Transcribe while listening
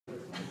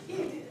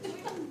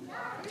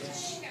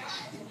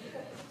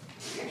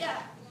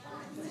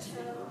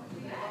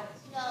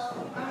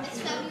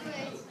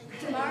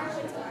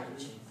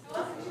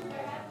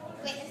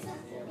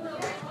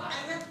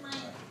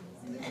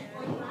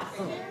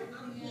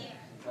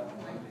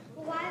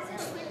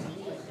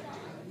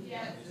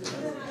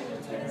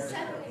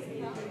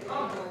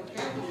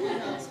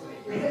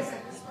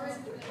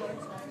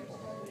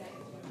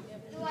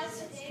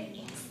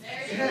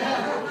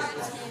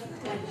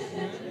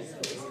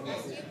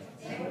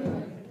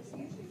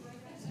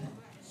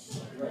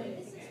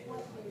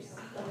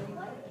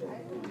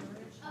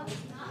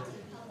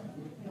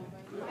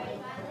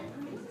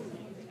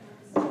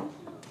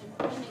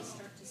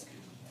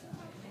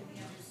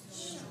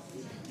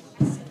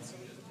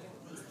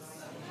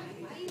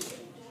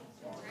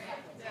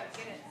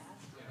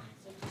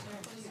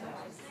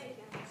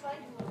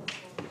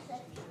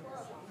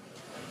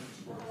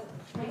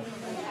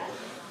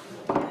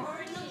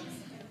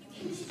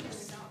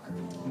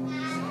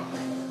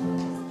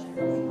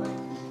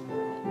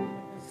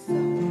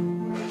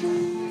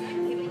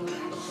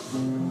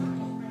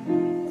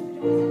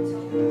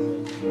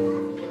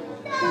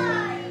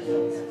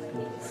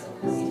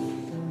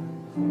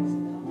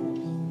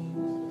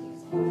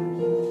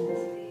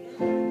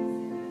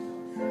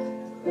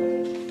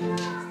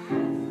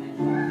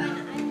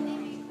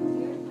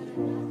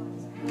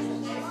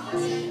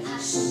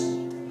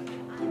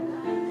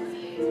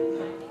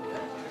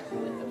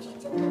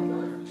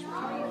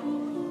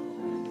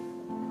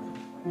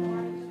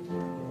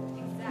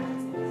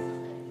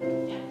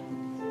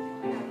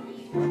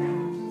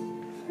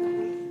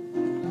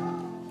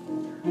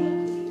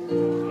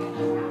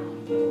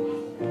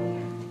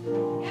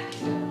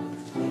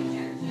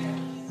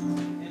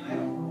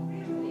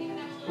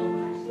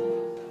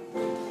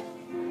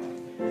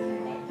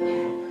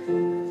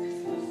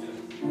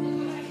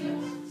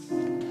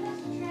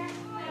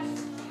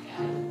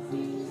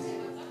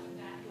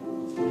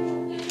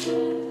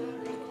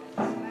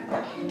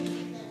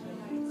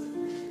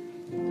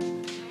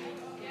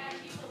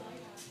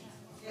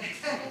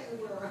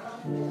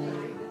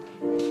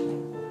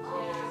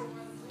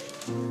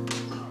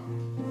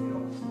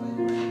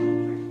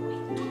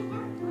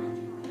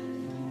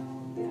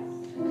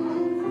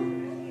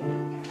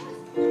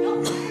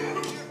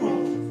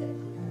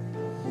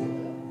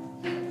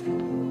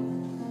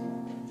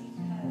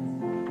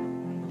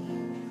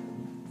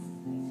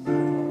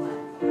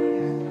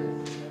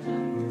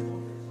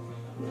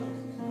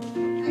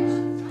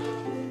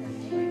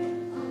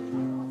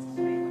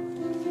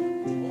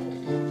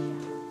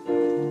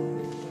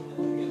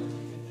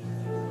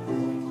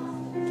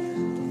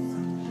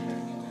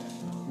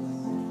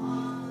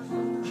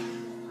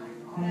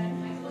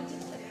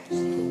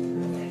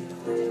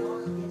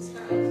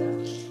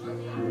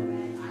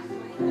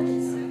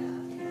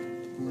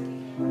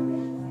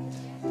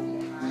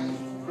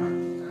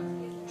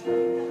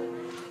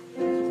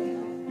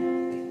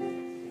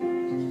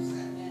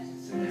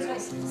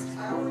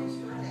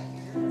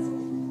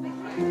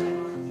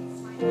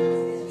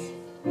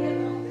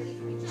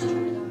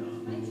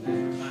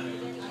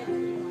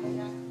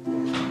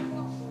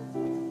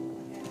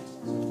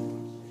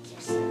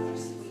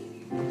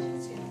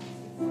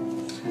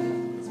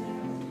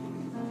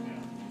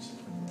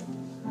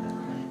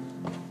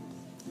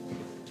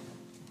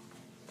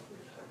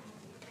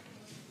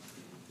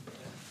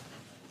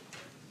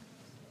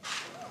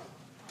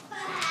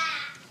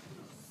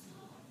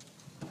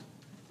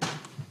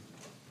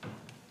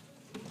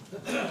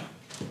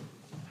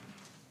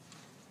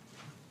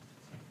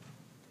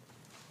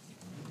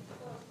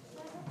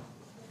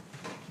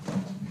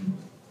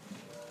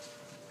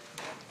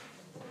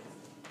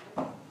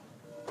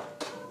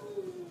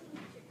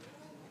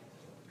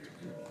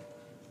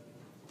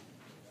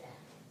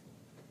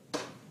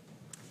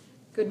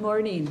Good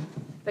morning.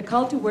 The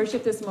call to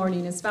worship this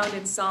morning is found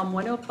in Psalm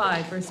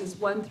 105, verses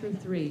 1 through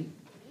 3.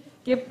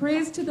 Give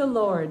praise to the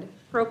Lord,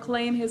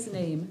 proclaim his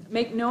name,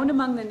 make known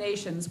among the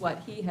nations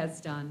what he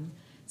has done.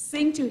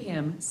 Sing to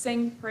him,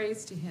 sing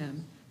praise to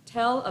him.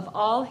 Tell of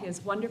all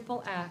his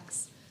wonderful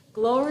acts.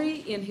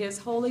 Glory in his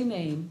holy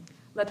name.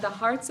 Let the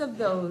hearts of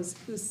those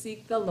who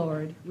seek the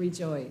Lord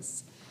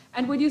rejoice.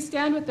 And would you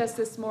stand with us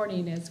this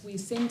morning as we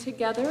sing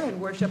together and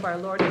worship our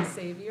Lord and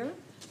Savior?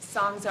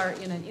 Songs are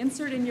in an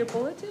insert in your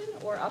bulletin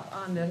or up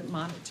on the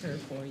monitor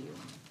for you.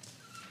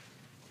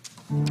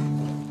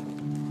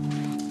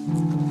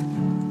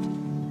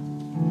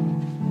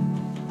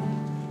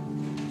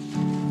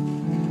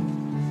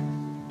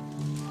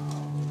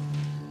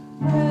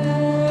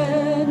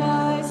 When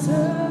I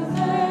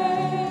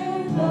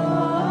survey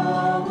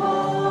the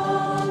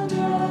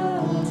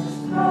wondrous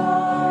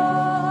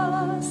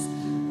cross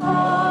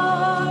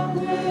on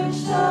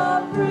which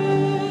the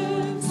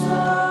Prince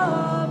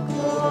of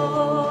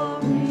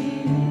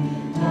Glory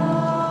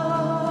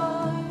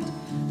died,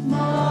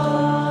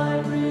 my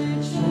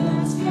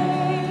riches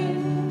gain.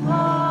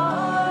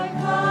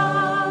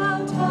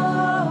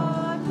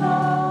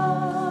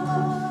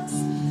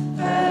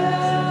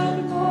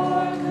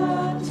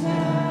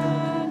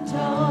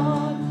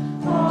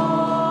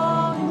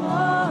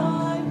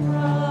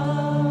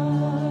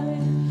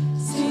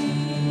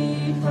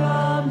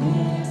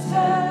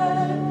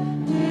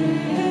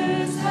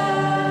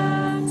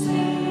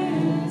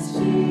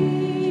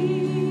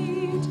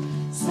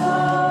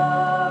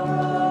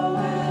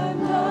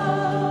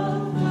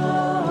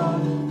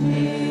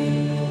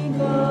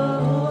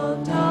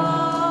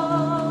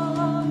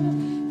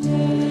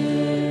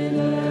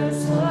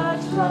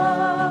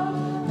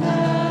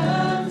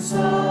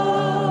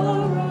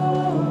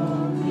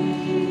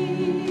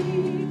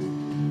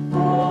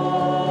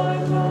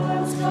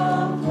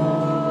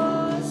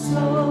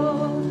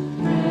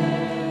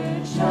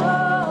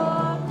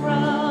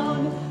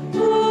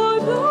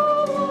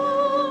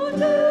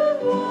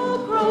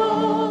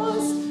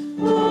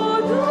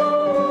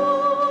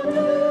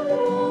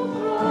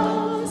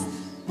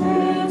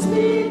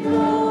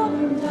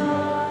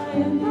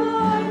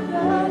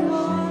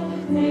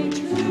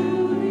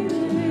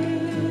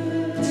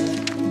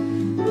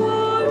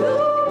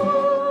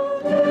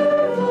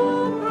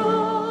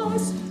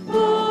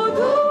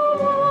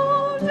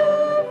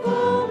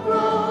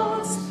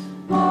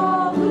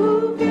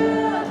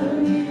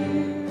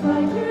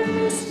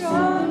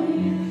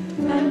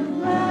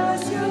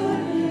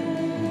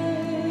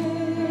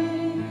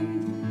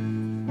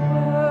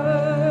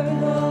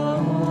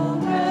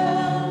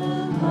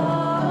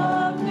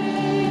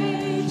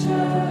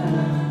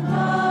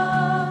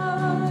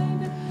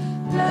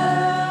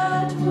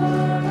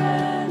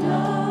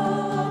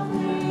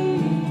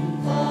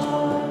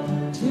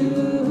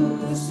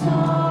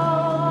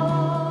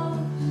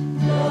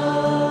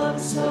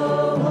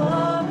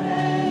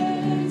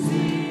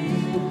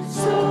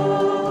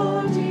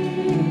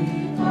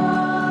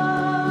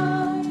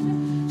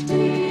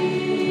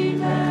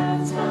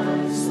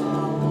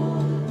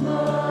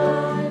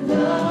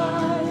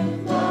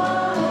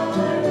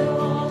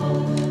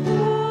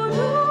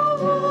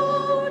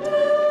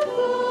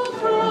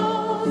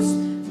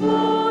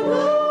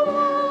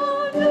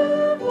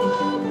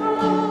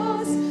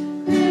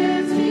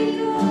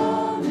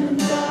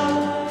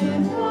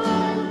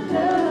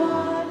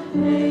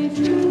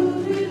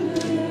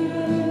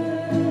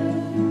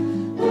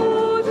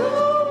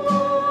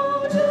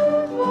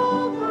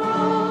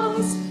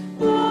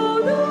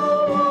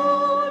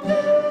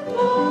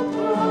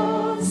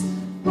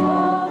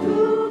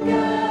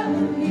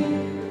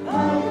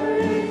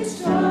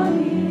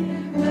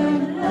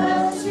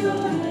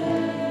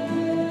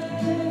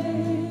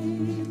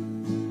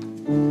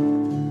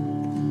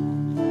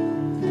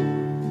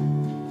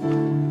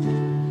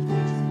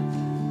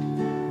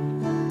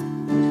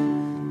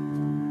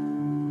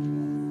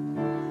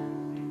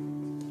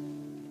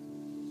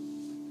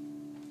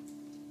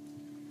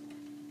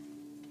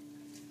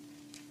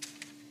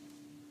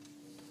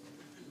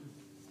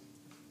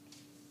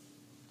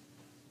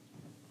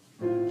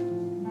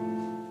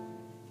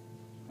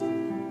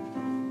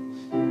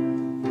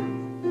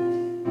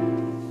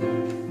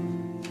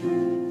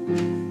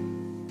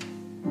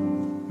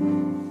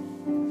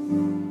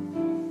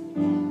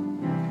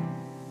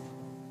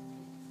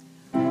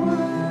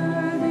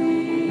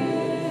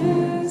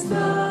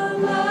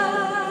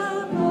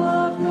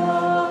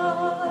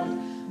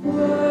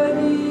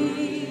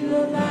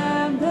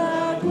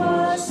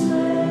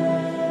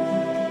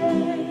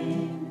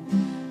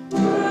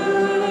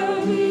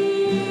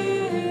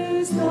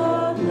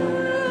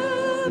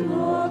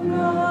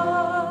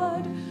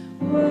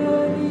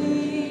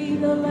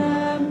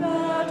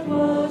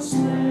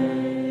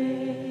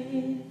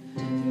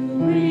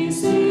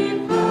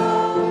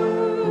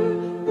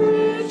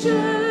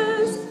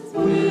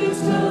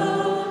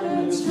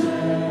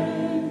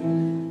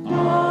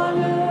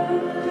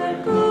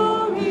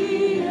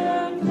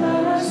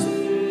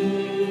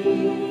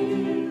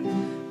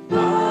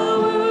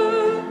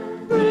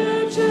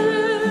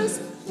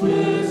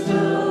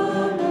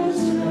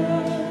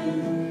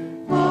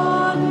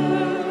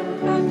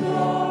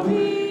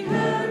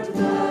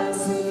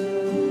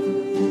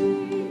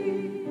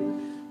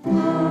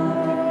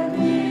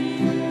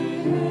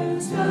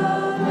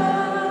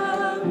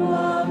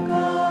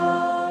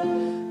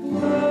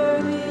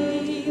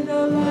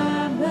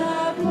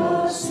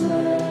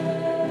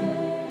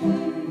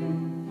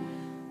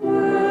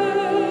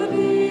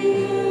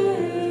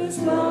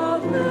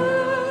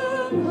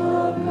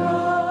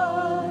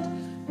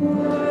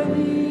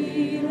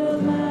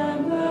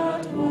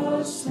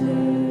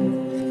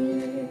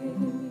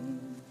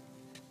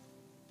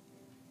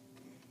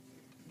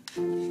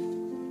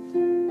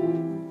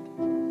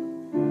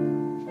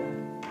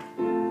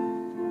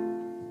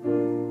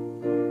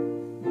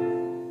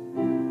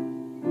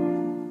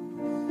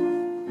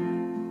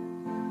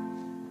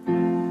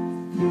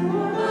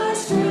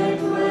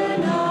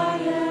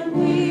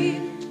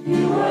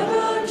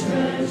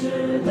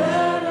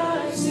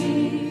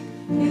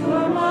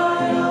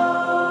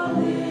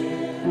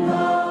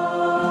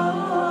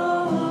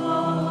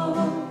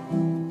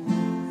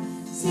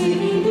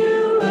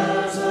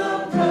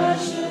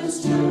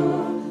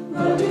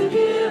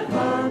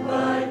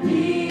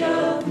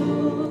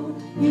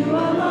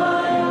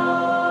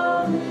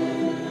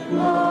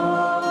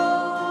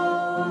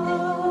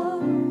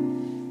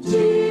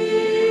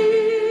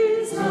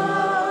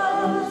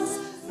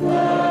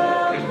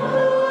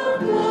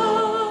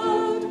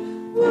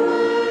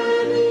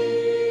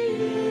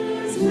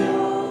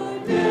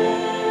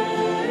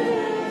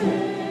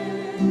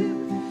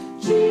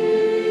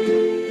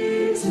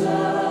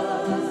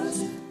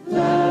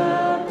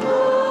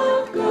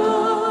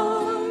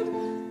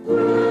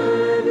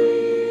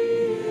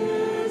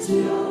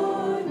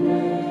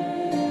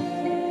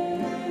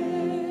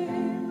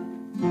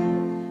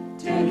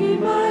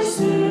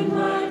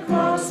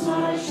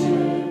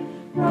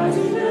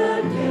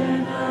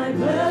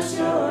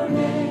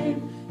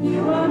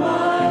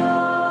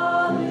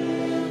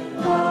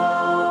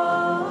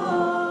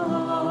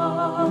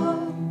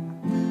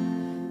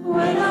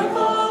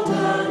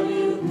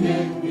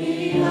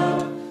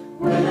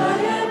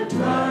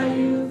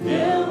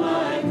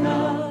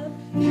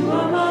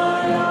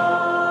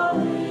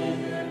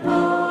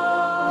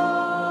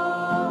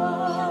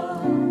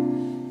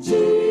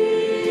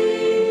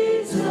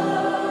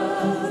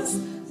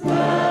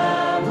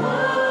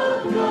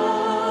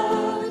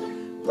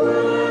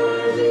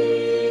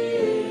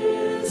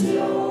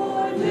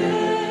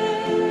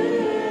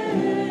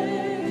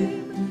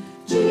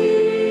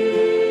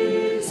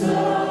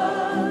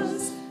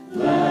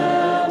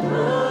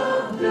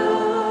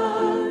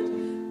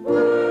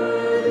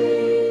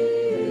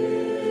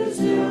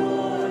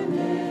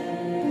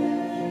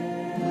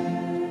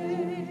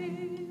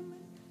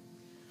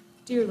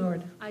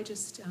 I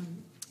just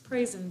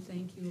praise and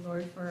thank you,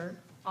 Lord, for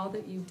all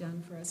that you've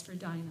done for us, for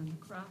dying on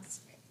the cross,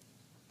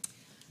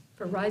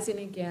 for rising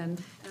again,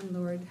 and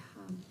Lord,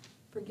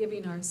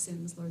 forgiving our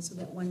sins, Lord, so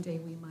that one day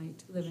we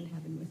might live in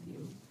heaven with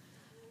you.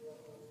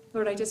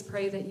 Lord, I just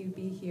pray that you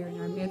be here in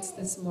our midst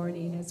this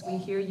morning as we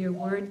hear your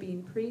word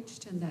being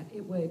preached and that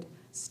it would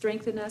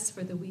strengthen us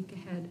for the week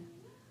ahead.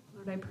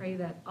 Lord, I pray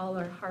that all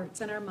our hearts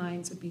and our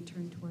minds would be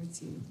turned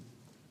towards you.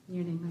 In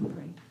your name I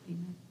pray.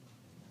 Amen.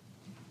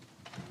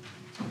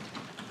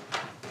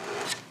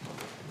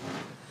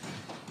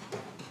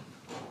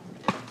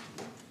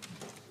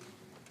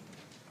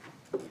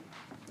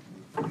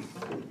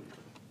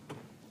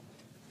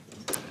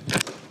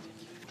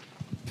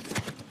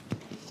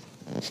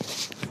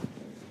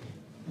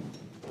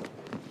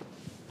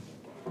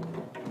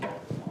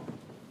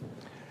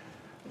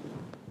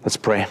 Let's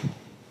pray.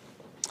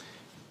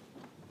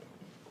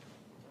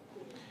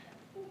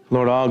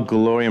 Lord, all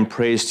glory and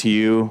praise to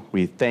you.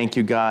 We thank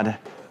you, God,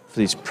 for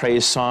these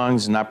praise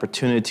songs and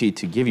opportunity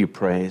to give you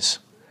praise.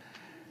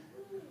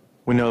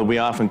 We know that we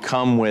often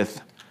come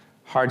with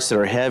hearts that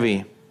are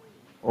heavy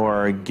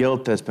or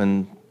guilt that's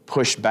been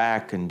pushed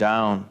back and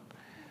down.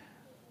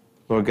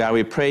 Lord God,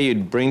 we pray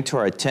you'd bring to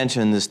our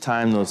attention in this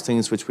time those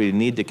things which we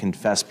need to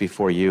confess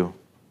before you.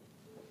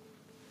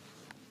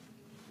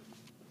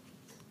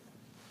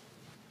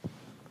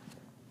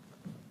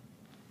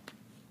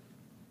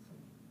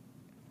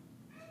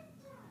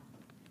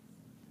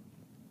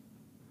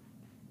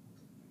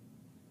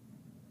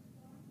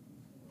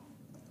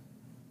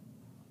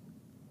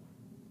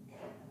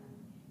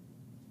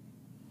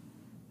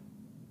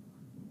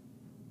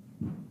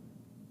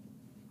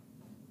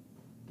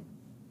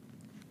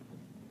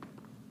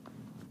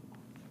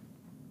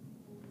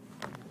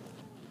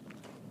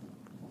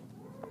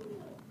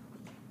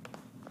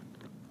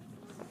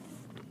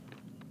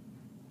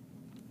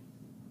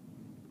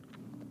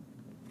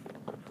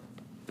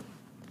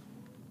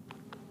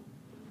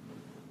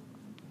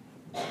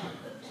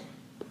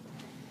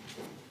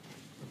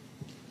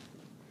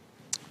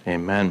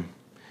 Amen.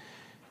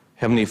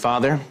 Heavenly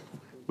Father,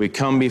 we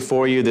come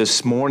before you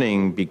this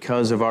morning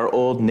because of our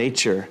old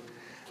nature.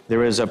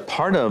 There is a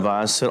part of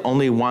us that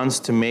only wants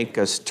to make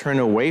us turn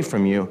away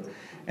from you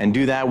and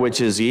do that which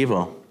is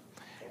evil.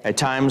 At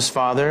times,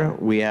 Father,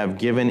 we have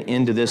given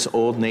into this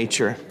old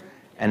nature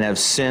and have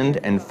sinned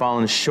and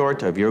fallen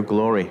short of your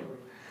glory.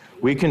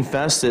 We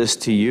confess this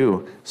to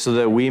you so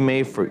that you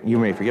may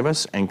forgive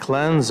us and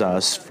cleanse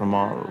us from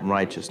all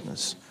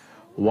righteousness.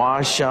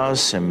 Wash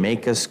us and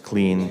make us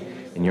clean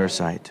in your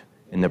sight.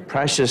 In the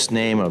precious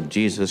name of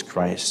Jesus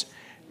Christ,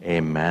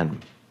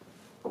 amen.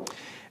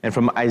 And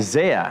from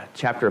Isaiah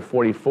chapter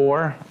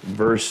 44,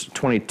 verse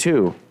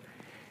 22.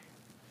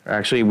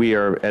 Actually, we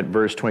are at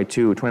verse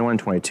 22, 21,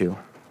 22.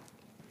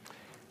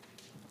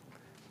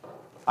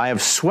 I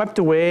have swept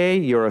away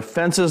your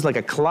offenses like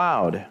a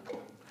cloud,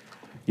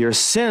 your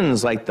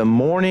sins like the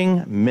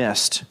morning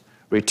mist.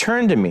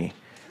 Return to me,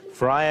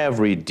 for I have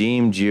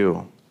redeemed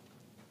you.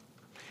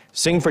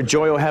 Sing for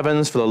joy, O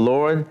heavens, for the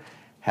Lord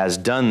has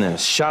done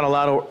this. Shout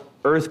aloud, O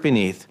earth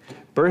beneath.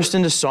 Burst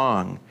into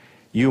song,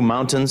 you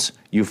mountains,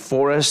 you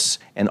forests,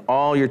 and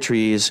all your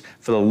trees.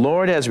 For the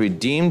Lord has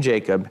redeemed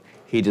Jacob.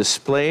 He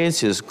displays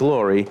his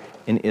glory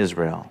in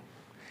Israel.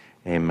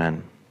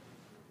 Amen.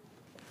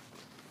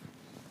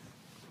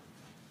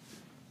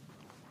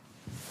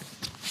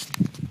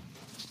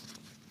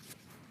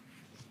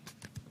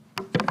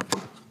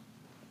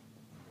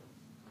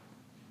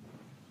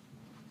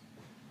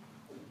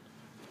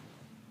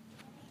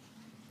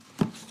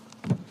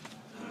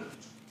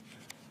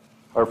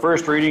 Our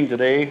first reading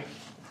today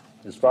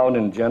is found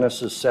in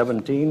Genesis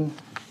 17,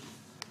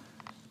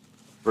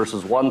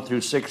 verses 1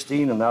 through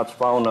 16, and that's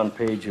found on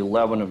page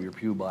 11 of your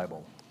Pew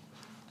Bible.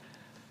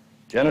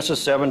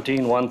 Genesis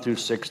 17, 1 through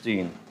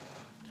 16.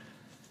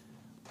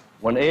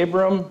 When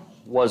Abram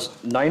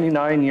was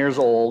 99 years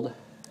old,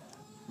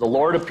 the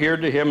Lord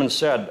appeared to him and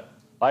said,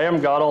 I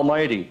am God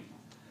Almighty.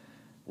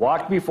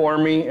 Walk before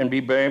me and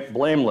be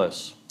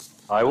blameless.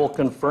 I will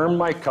confirm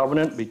my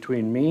covenant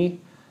between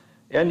me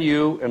and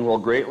you, and will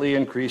greatly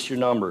increase your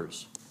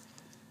numbers.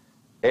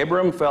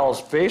 Abram fell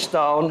face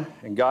down,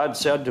 and God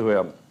said to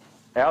him,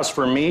 As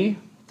for me,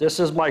 this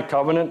is my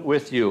covenant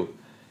with you.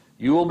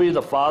 You will be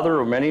the father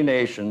of many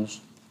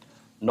nations.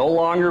 No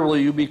longer will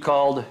you be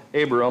called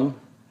Abram.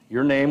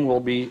 Your name will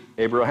be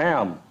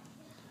Abraham.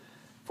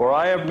 For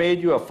I have made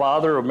you a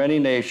father of many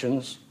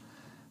nations.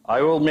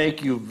 I will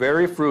make you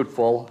very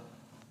fruitful.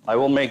 I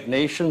will make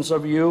nations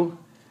of you,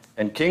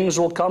 and kings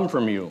will come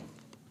from you.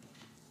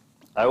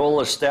 I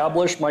will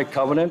establish my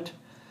covenant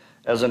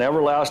as an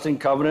everlasting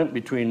covenant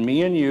between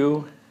me and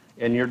you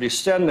and your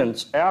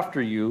descendants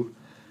after you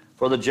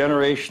for the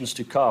generations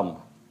to come,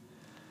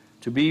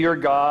 to be your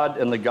God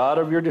and the God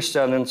of your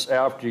descendants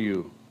after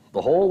you.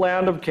 The whole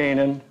land of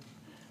Canaan,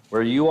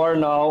 where you are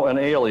now an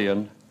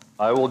alien,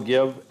 I will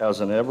give as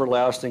an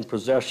everlasting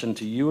possession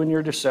to you and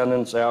your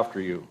descendants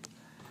after you,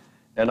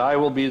 and I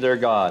will be their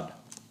God.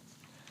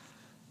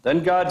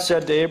 Then God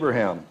said to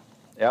Abraham,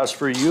 As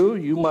for you,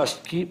 you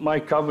must keep my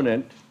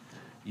covenant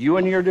you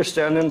and your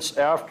descendants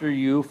after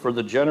you for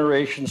the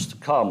generations to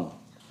come.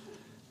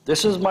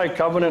 This is my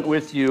covenant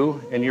with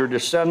you and your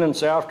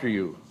descendants after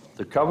you,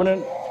 the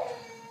covenant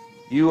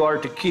you are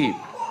to keep.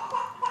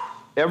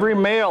 Every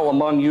male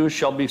among you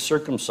shall be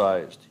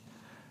circumcised.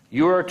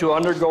 You are to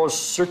undergo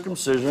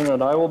circumcision,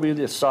 and I will be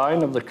the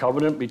sign of the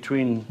covenant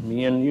between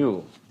me and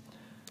you.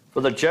 For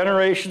the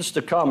generations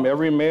to come,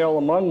 every male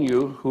among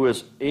you who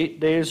is 8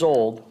 days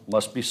old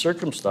must be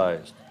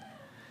circumcised,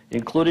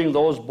 including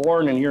those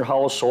born in your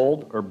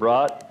household or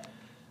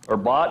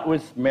bought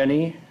with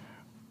money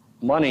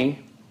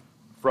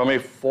from a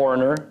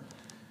foreigner,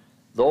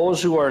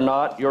 those who are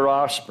not your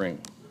offspring.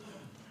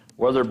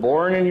 Whether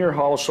born in your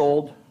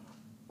household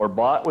or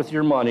bought with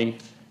your money,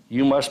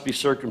 you must be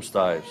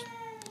circumcised.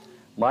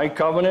 My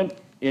covenant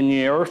in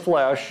your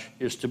flesh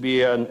is to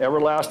be an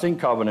everlasting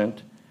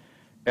covenant.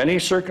 Any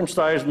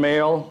circumcised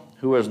male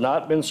who has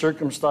not been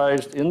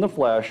circumcised in the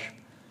flesh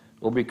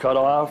will be cut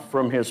off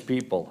from his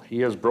people. He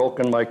has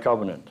broken my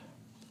covenant.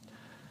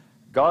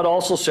 God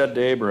also said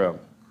to Abraham,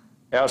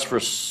 as for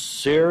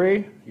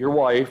Sarai, your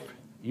wife,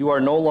 you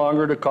are no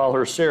longer to call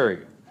her Sarai.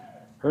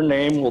 Her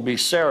name will be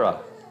Sarah.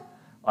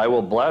 I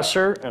will bless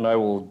her, and I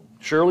will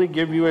surely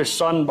give you a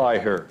son by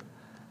her.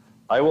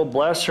 I will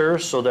bless her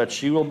so that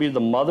she will be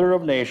the mother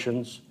of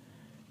nations.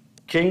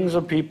 Kings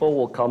of people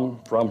will come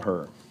from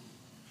her.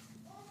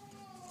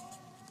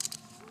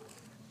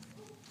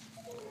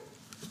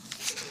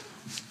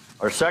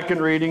 Our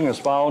second reading is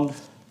found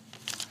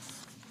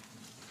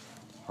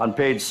on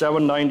page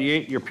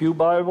 798 in your Pew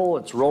Bible.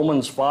 It's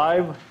Romans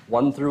 5,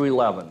 1 through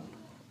 11.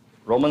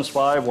 Romans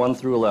 5, 1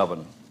 through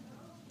 11.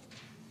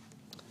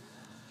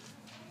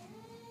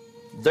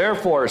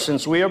 Therefore,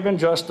 since we have been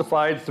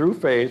justified through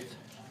faith,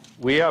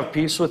 we have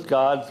peace with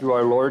God through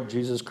our Lord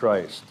Jesus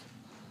Christ,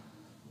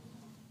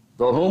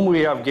 through whom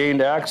we have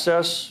gained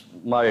access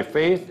by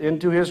faith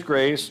into his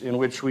grace in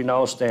which we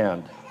now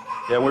stand.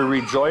 And we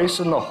rejoice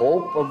in the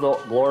hope of the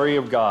glory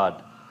of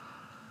God.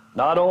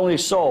 Not only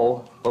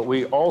so, but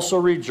we also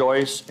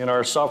rejoice in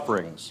our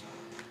sufferings,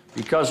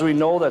 because we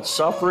know that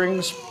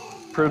sufferings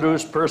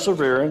produce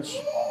perseverance,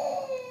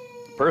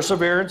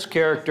 perseverance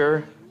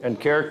character, and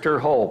character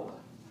hope.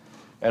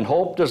 And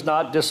hope does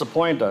not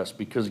disappoint us,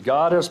 because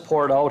God has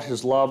poured out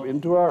his love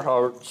into our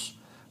hearts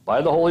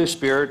by the Holy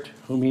Spirit,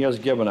 whom he has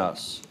given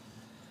us.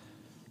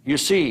 You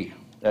see,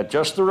 at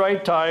just the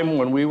right time,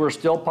 when we were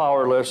still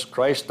powerless,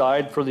 Christ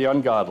died for the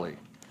ungodly.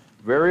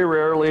 Very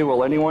rarely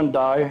will anyone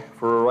die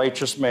for a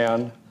righteous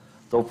man,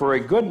 though for a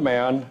good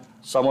man,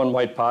 someone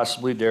might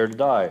possibly dare to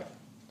die.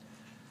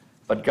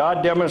 But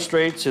God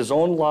demonstrates his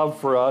own love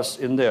for us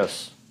in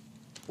this: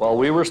 while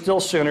we were still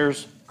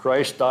sinners,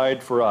 Christ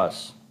died for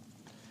us.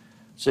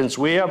 Since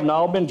we have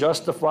now been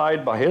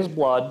justified by his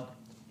blood,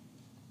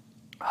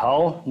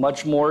 how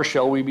much more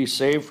shall we be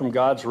saved from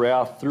God's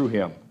wrath through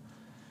him?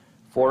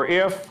 For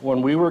if,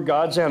 when we were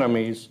God's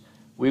enemies,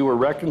 we were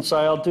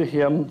reconciled to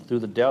him through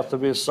the death of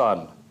his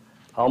Son,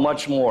 how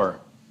much more,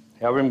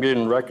 having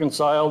been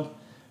reconciled,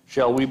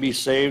 shall we be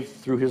saved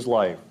through his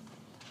life?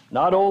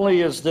 Not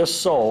only is this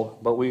so,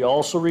 but we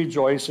also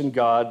rejoice in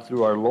God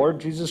through our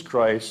Lord Jesus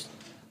Christ,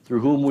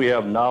 through whom we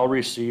have now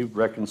received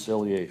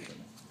reconciliation.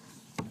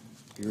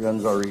 Here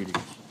ends our readings.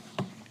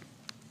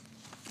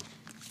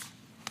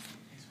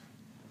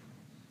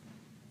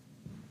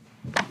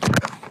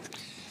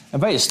 I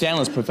invite you to stand.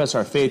 Let's profess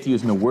our faith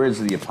using the words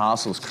of the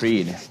Apostles'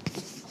 Creed.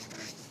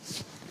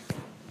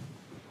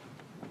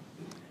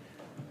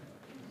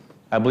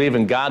 I believe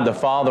in God the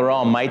Father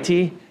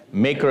Almighty,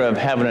 maker of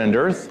heaven and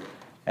earth,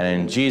 and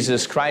in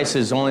Jesus Christ,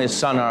 his only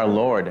Son, our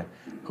Lord,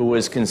 who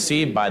was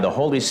conceived by the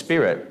Holy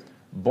Spirit,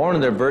 born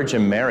of the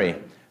Virgin Mary,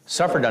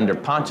 suffered under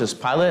Pontius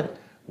Pilate,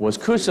 was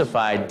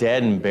crucified,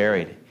 dead, and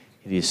buried.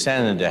 He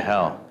descended into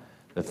hell.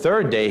 The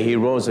third day he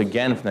rose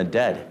again from the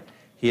dead.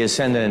 He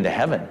ascended into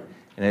heaven,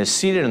 and is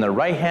seated in the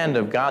right hand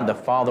of God the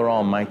Father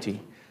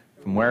Almighty,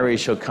 from where he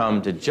shall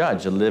come to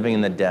judge the living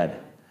and the dead.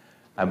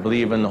 I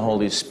believe in the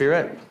Holy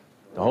Spirit,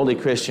 the Holy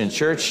Christian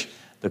Church,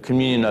 the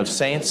communion of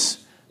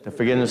saints, the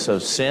forgiveness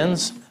of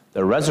sins,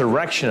 the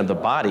resurrection of the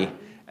body,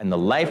 and the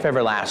life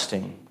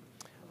everlasting.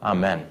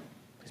 Amen.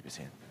 Please be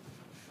seated.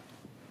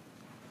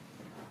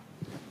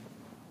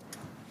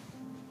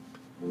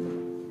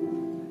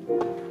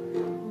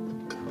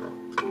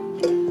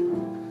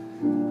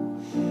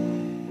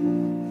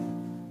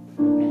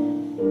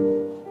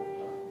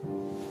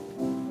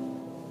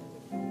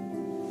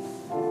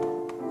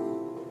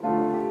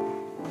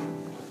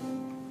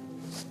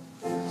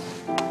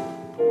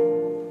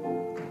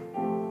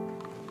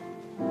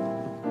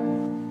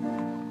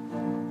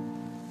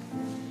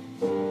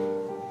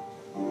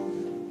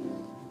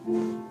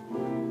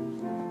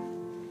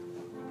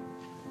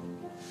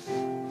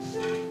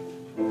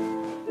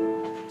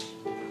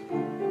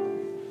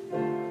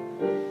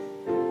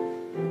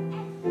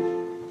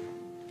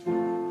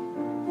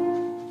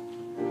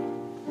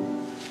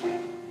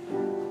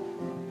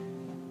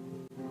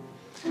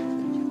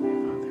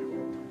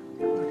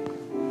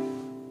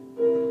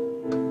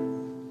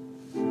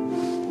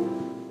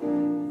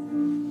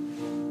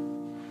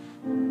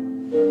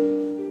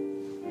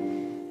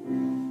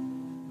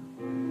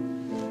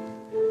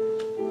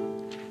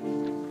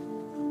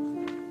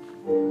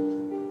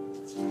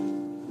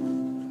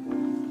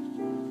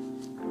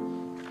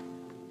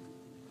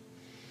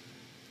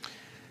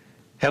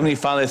 Heavenly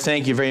Father,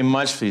 thank you very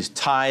much for these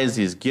tithes,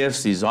 these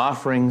gifts, these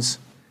offerings.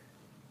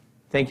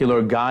 Thank you,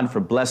 Lord God, for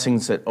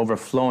blessings that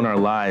overflow in our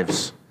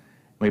lives.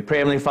 We pray,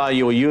 Heavenly Father,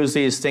 you will use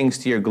these things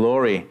to your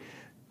glory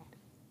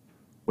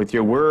with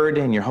your word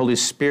and your Holy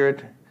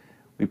Spirit.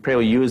 We pray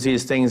we'll use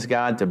these things,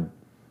 God, to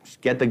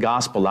get the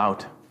gospel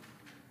out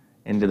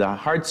into the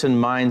hearts and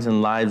minds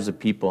and lives of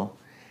people.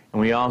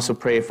 And we also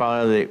pray,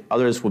 Father, that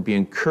others will be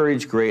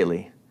encouraged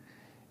greatly.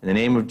 In the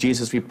name of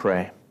Jesus we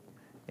pray.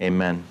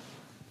 Amen.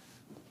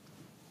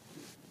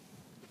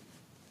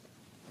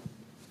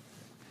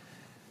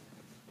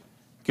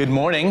 Good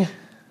morning.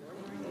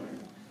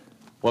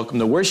 Welcome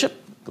to worship.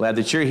 Glad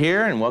that you're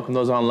here, and welcome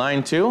those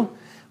online too.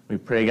 We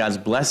pray God's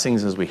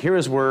blessings as we hear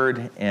his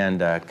word and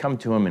come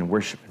to him in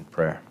worship and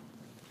prayer.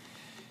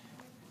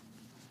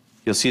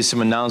 You'll see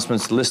some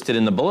announcements listed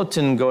in the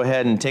bulletin. Go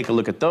ahead and take a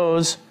look at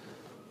those.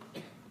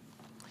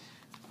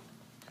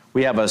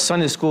 We have a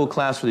Sunday school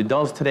class for the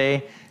adults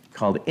today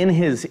called In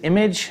His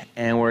Image,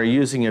 and we're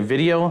using a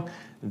video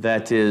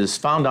that is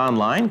found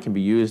online. Can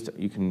be used.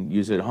 You can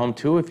use it at home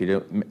too if you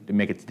don't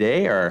make it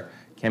today or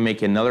can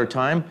make it another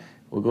time.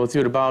 We'll go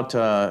through it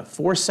about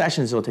 4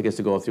 sessions it'll take us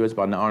to go through. It's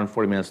about an hour and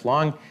 40 minutes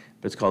long,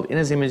 but it's called In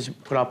His Image,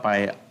 put out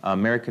by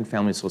American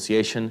Family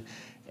Association.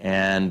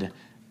 And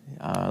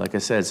like I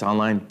said, it's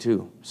online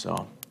too.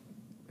 So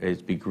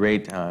it'd be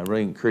great,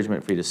 really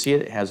encouragement for you to see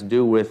it. It has to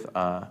do with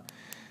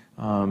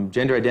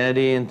gender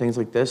identity and things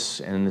like this.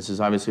 And this is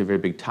obviously a very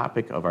big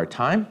topic of our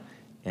time.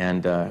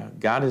 And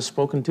God has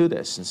spoken to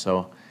this. And so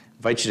I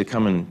invite you to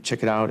come and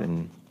check it out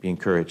and be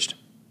encouraged.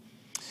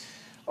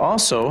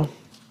 Also,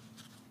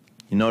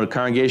 you know, the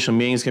congregational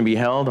meeting is going to be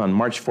held on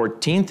March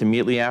 14th,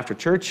 immediately after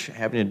church,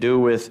 having to do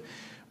with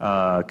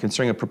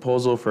concerning a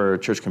proposal for a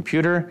church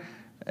computer,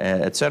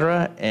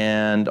 etc.,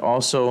 and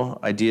also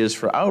ideas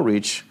for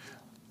outreach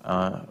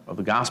of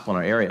the gospel in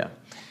our area.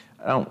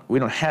 We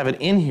don't have it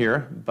in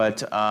here,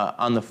 but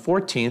on the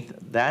 14th,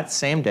 that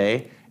same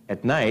day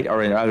at night,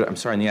 or I'm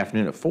sorry, in the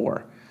afternoon at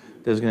 4,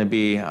 there's going to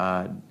be,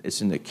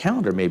 it's in the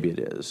calendar, maybe it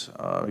is.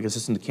 I guess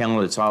it's in the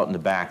calendar, it's out in the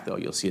back, though.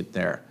 You'll see it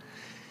there.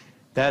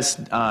 That's,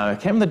 I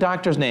can't remember the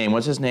doctor's name.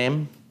 What's his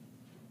name?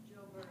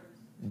 Joe Burns.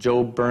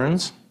 Joe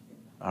Burns?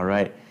 All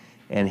right.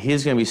 And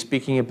he's going to be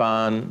speaking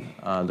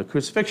about the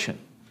crucifixion.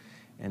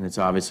 And it's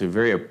obviously a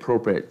very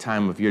appropriate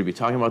time of year to be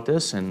talking about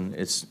this. And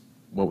it's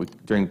what we,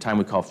 during the time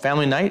we call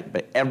family night,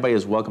 but everybody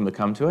is welcome to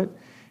come to it.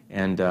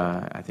 And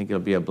I think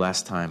it'll be a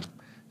blessed time.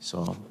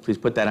 So please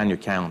put that on your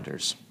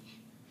calendars.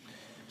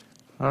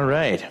 All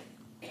right.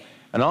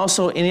 And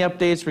also, any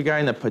updates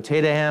regarding the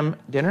potato ham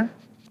dinner?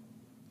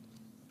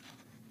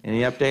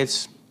 Any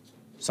updates?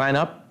 Sign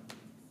up?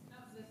 No,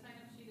 the sign-up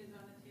sheet is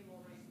on the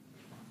table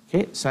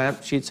right. Okay, sign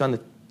up sheet's on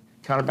the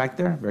counter back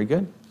there. Very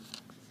good.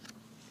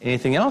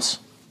 Anything else?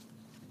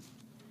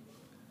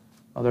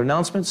 Other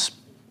announcements?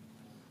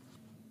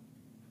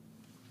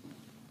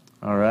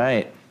 All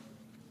right.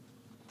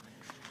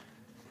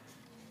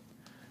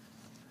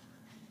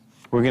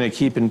 We're going to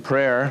keep in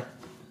prayer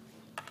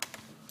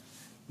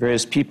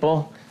various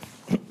people.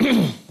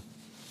 We're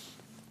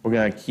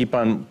going to keep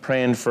on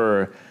praying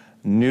for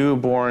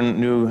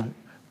new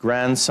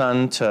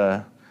grandson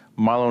to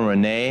Marlon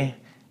Renee.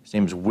 His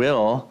name's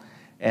Will.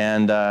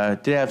 And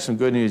did have some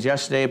good news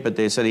yesterday, but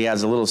they said he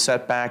has a little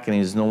setback and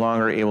he's no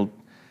longer able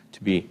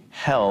to be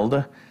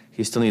held.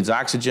 He still needs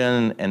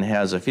oxygen and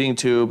has a feeding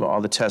tube.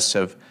 All the tests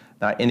have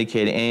not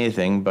indicated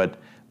anything, but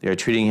they're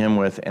treating him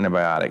with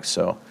antibiotics.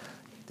 So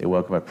they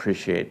welcome,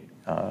 appreciate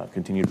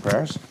continued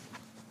prayers.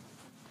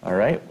 All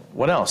right,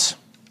 what else?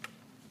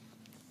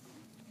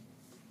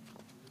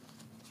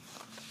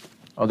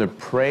 Other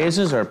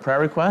praises or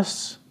prayer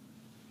requests?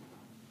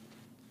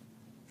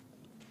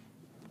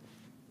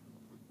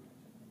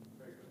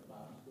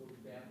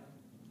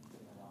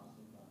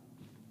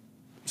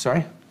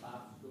 Sorry?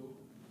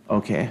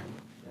 Okay.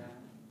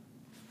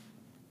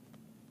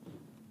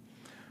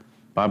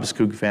 Bob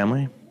Skoog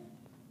family.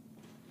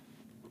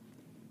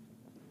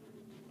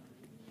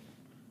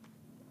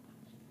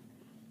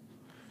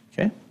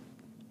 Okay.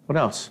 What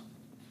else?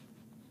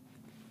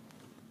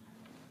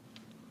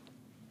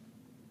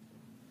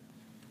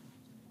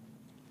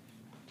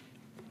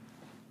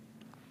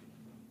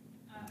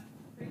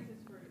 Praises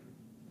for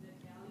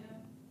Natalia.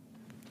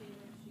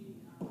 Taylor, she is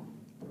home,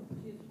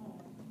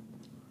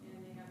 and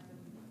they have some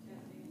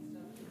testing and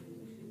stuff to do.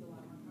 She's a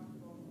lot more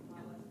comfortable, a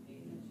lot less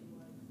pain than she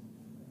was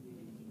a few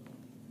days ago.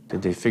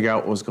 Did they figure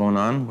out what was going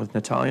on with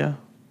Natalia?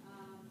 No,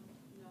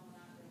 not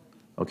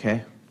really.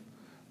 Okay.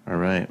 All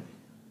right.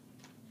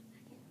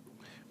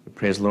 We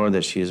praise the Lord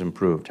that she is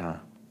improved, huh?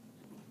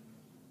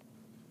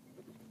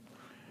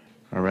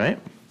 All right.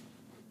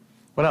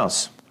 What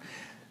else?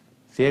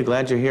 Thea,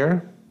 glad you're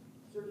here.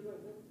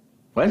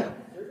 What?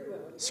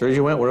 Surgery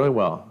went really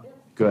well.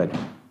 Good.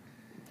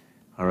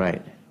 All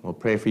right. We'll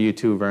pray for you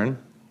too, Vern.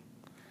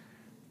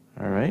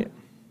 All right.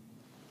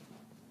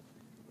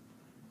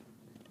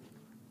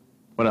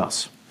 What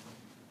else?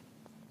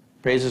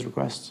 Praises,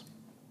 requests?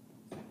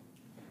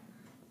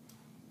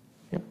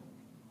 Yep.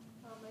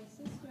 My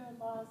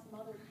sister-in-law's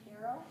mother,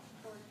 Carol,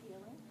 for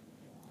healing.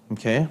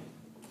 Okay.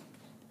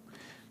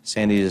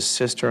 Sandy's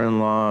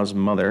sister-in-law's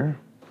mother,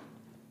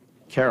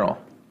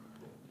 Carol,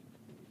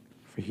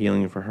 for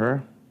healing for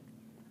her.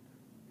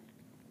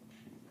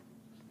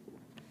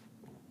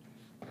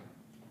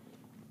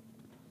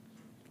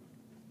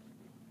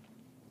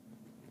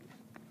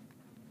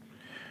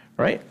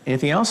 All right,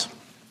 anything else?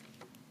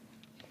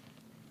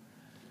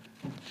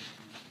 I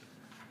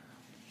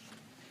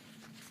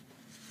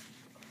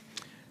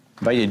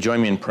invite you to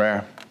join me in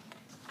prayer.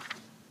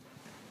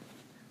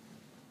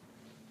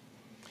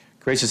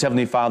 Gracious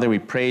Heavenly Father, we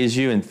praise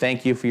you and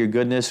thank you for your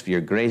goodness, for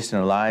your grace in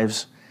our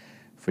lives,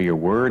 for your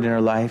word in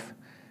our life.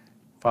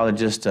 Father,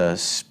 just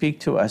speak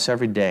to us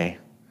every day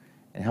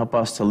and help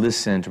us to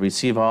listen, to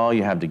receive all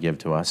you have to give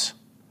to us.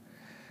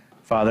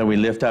 Father, we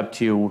lift up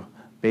to you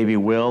baby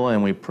Will,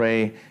 and we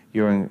pray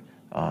your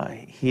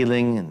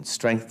healing and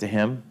strength to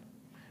him.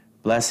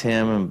 Bless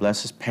him and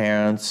bless his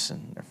parents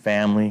and their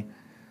family.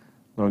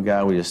 Lord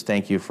God, we just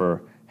thank you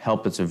for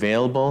help that's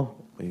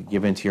available. We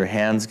give into your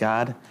hands,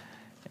 God,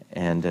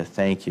 and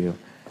thank you.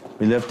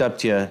 We lift up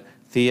to you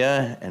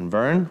Thea and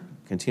Vern.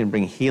 Continue to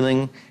bring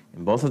healing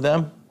in both of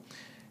them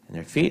and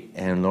their feet.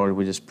 And Lord,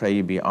 we just pray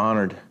you be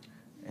honored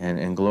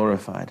and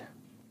glorified.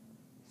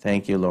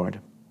 Thank you, Lord.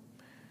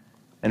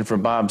 And for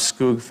Bob's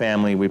Skoog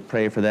family, we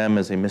pray for them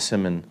as they miss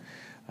him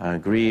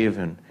and grieve,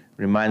 and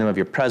remind them of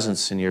your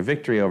presence and your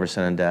victory over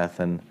sin and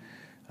death. And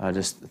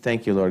just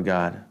thank you, Lord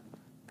God,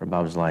 for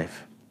Bob's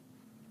life.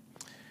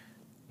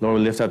 Lord,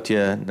 we lift up to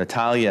you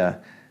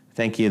Natalia.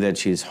 Thank you that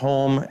she's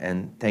home,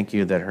 and thank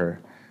you that her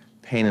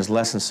pain has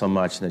lessened so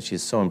much and that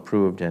she's so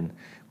improved. And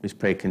we just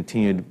pray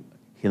continued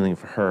healing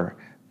for her.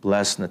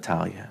 Bless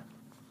Natalia.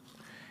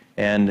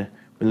 And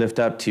we lift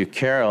up to you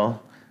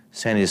Carol,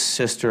 Sandy's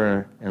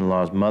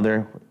sister-in-law's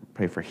mother.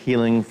 Pray for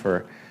healing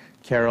for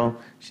Carol.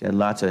 She had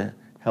lots of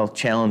health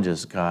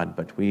challenges, God,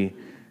 but we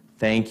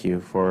thank you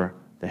for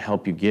the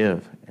help you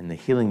give and the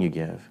healing you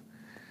give.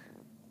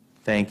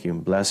 Thank you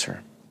and bless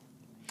her.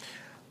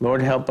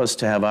 Lord, help us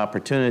to have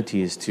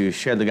opportunities to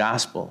share the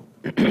gospel.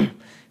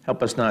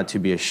 Help us not to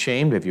be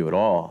ashamed of you at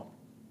all,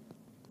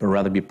 but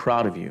rather be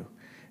proud of you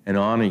and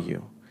honor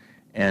you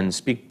and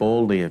speak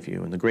boldly of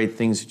you and the great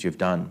things that you've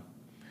done.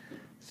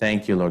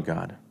 Thank you, Lord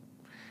God.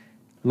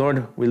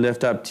 Lord, we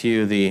lift up to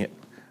you the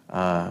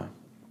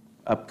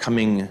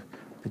upcoming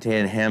potato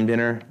and ham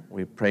dinner.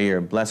 We pray your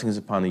blessings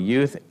upon the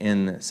youth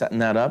in setting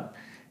that up,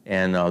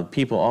 and all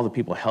the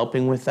people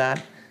helping with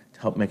that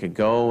to help make it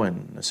go,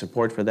 and the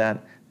support for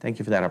that. Thank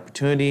you for that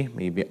opportunity.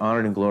 May you be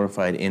honored and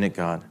glorified in it,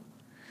 God.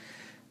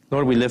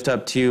 Lord, we lift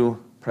up to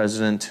you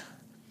President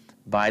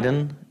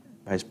Biden,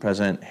 Vice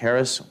President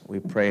Harris. We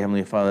pray,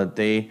 Heavenly Father, that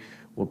they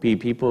will be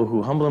people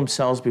who humble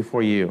themselves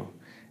before you,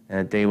 and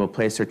that they will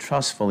place their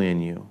trust fully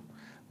in you.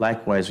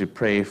 Likewise, we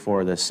pray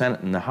for the Senate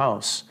and the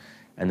House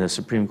and the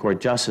Supreme Court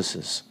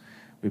justices.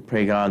 We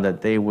pray, God,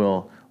 that they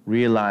will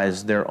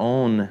realize their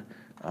own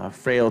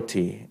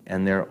frailty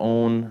and their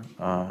own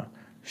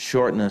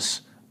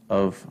shortness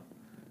of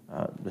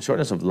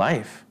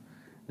life,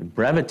 the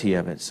brevity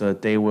of it, so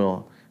that they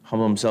will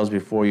humble themselves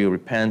before you,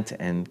 repent,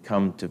 and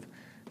come to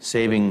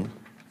saving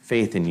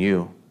faith in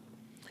you.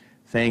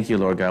 Thank you,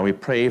 Lord God. We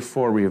pray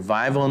for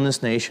revival in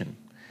this nation.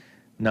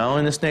 Not only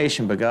in this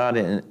nation, but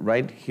God,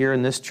 right here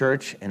in this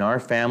church, in our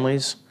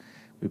families.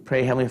 We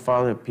pray, Heavenly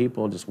Father, that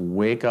people just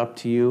wake up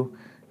to you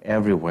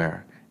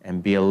everywhere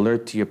and be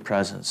alert to your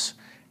presence,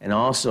 and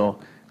also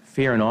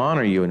fear and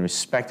honor you and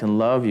respect and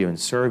love you and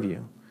serve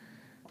you.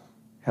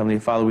 Heavenly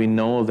Father, we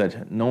know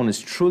that no one is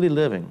truly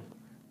living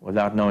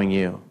without knowing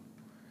you.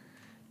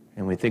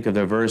 And we think of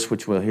the verse,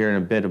 which we'll hear in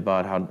a bit,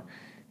 about how,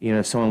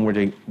 if someone were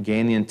to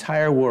gain the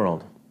entire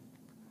world,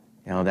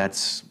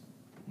 that's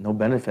no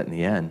benefit in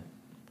the end.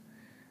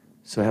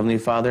 So, Heavenly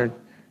Father,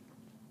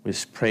 we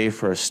just pray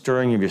for a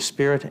stirring of your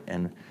Spirit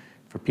and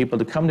for people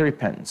to come to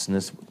repentance in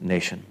this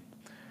nation.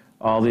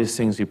 All these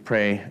things we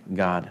pray,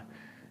 God,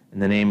 in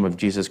the name of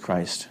Jesus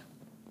Christ,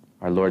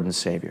 our Lord and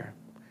Savior.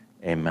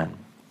 Amen.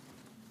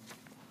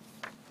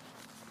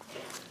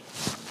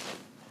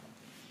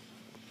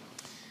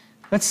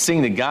 Let's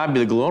sing "To God Be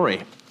the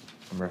Glory,"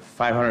 number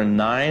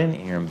 509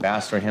 in your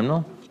Ambassador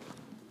hymnal.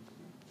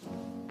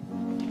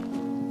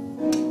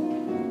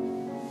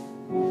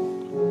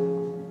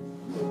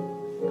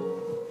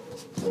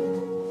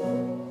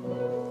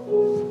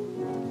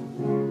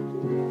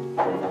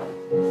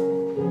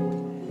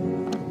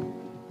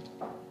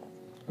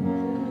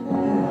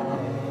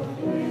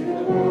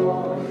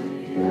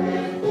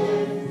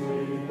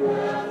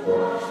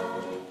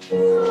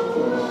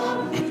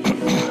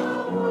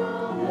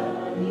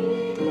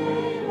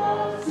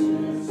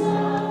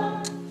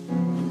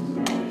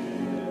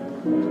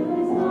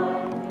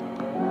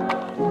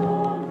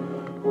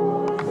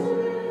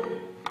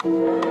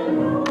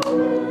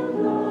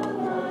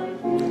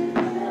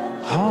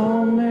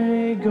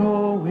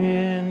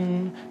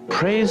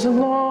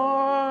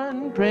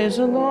 Praise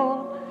the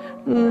Lord,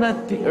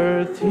 let the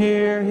earth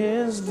hear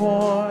his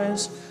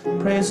voice.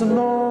 Praise the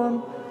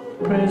Lord,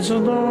 let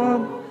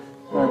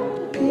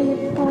the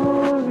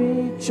people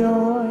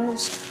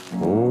rejoice.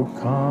 Oh,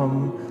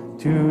 come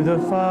to the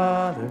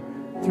Father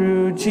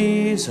through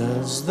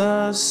Jesus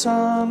the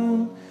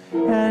Son,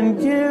 and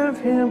give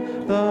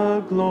him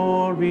the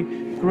glory,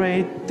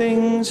 great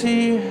things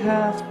he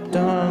hath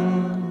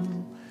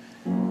done.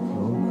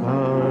 O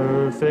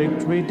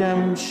perfect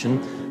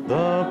redemption,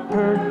 the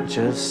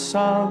purchase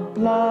of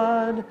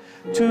blood,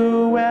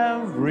 to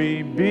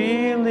every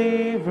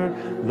believer,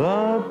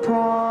 the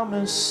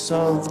promise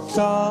of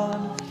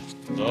God.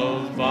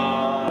 The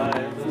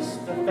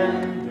vilest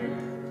offender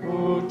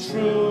who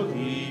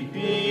truly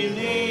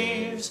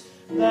believes,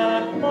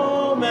 that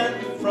moment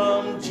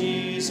from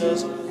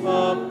Jesus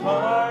a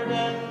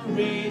pardon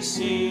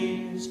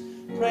receives.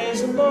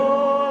 Praise the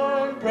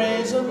Lord,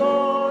 praise the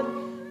Lord,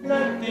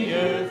 let the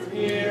earth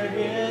hear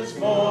his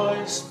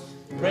voice.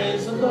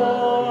 Praise the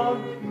Lord,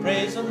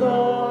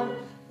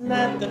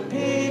 let the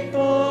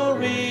people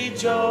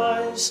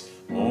rejoice.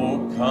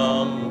 Oh,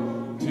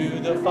 come to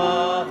the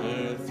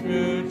Father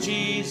through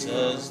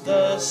Jesus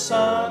the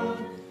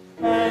Son,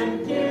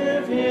 and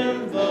give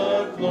him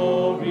the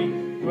glory,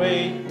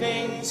 great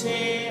things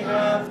he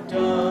hath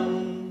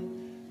done.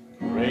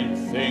 Great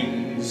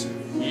things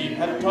he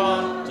hath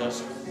taught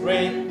us,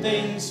 great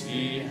things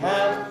he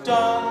hath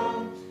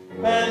done,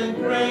 and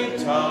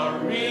great our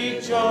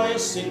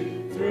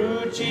rejoicing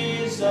through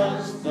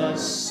Jesus the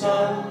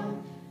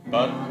Son.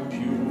 But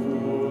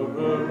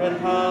purer and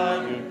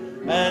higher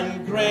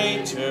and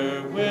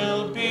greater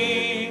will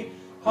be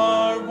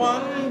our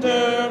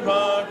wonder,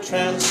 our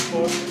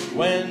transport,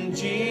 when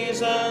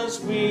Jesus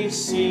we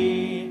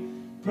see.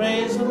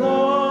 Praise the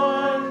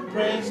Lord,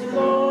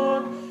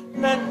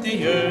 let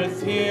the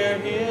earth hear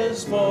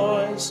his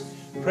voice.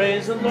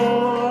 Praise the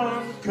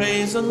Lord,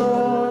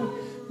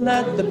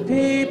 let the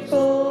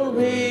people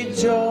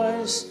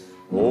rejoice.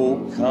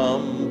 Oh,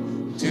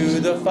 come to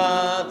the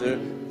Father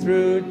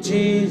through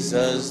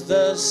Jesus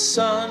the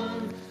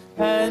Son,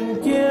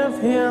 and give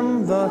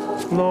him the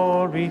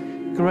glory,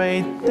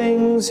 great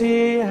things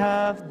he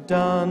hath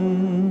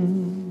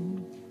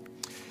done.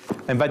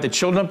 I invite the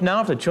children up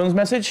now for the children's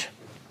message.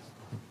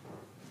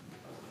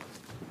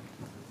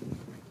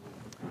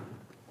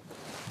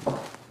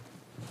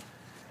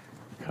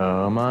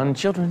 Come on,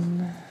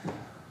 children.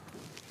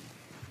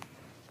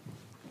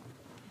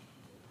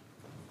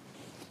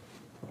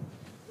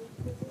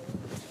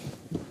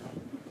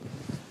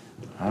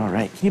 All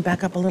right, can you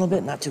back up a little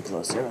bit? Not too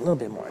close there, a little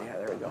bit more. Yeah,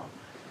 there we go.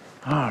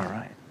 All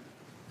right.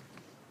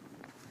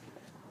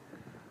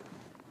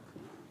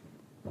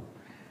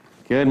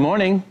 Good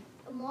morning.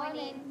 Good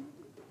morning.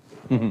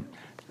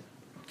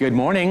 Good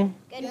morning.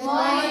 Good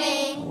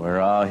morning. We're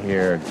all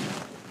here.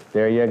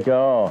 There you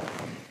go.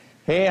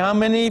 Hey, how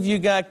many of you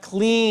got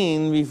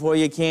clean before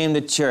you came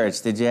to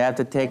church? Did you have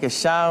to take a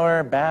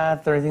shower,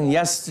 bath, or anything?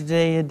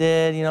 Yesterday you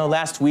did,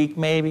 last week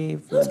maybe,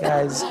 for you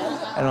guys.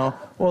 I don't know.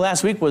 Well,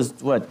 last week was,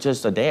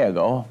 just a day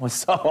ago.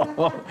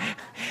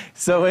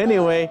 So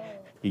anyway,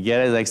 you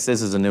get it? Like,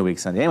 this is a new week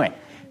Sunday. Anyway,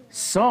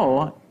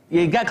 so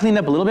you got cleaned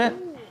up a little bit?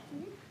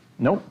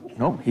 Nope.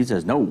 He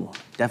says no,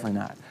 definitely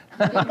not.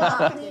 We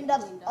got cleaned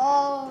up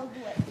all the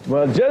way.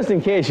 Well, just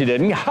in case you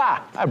didn't,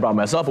 I brought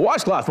myself a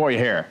washcloth for you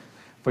here.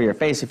 For your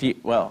face, if you,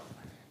 what?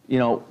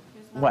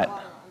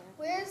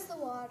 Where's the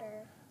water?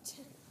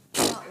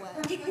 Not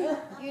wet.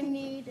 You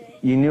need it.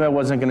 You knew I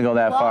wasn't going to go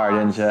that far,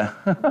 didn't you?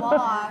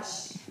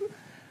 Wash.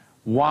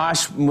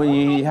 Wash when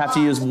you have to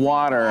use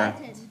water.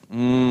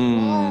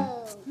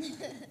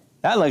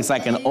 That looks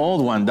like an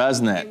old one,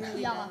 doesn't it?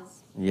 Yeah.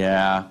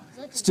 Yeah.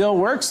 Still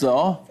works,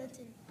 though.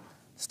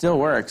 Still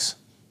works.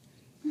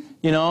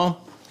 So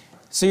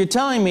you're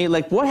telling me,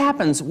 what would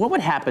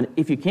happen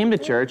if you came to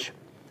church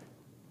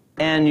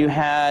and you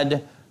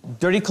had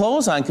dirty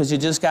clothes on because you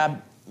just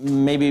got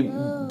maybe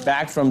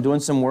back from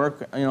doing some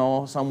work,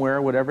 somewhere,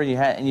 whatever, I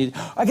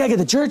gotta get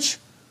to church.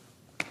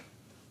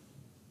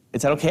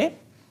 Is that okay?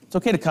 It's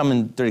okay to come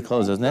in dirty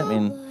clothes, isn't it? I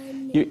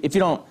mean, you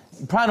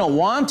probably don't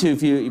want to,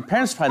 your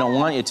parents probably don't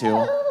want you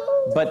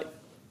to, but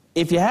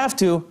if you have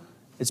to,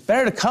 it's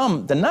better to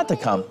come than not to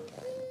come,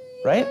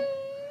 right?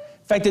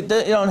 In fact, you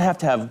don't have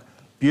to have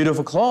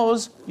beautiful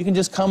clothes. You can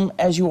just come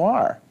as you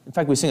are. In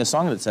fact, we sing a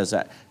song that says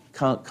that.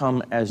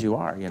 Come as you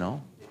are,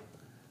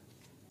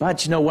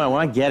 But what I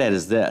want to get at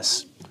is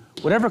this.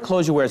 Whatever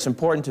clothes you wear, it's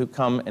important to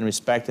come and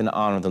respect and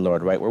honor the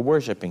Lord, right? We're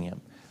worshiping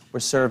him. We're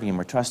serving him.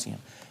 We're trusting him.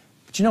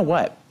 But you know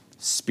what?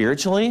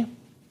 Spiritually,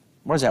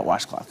 where's that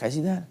washcloth? Can I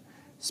see that?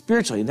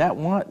 Spiritually,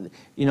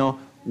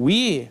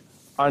 we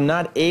are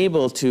not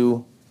able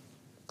to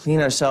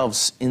clean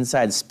ourselves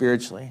inside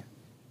spiritually.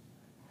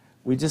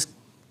 We just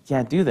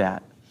can't do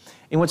that.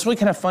 And what's really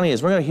kind of funny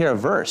is we're going to hear a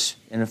verse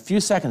in a few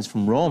seconds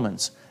from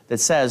Romans that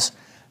says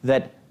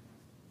that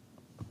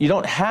you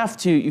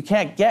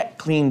can't get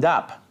cleaned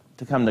up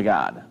to come to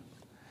God.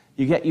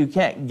 You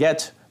can't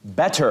get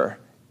better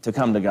to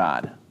come to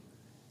God.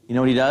 You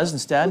know what he does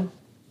instead?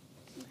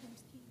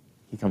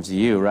 He comes to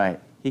you, right?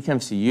 He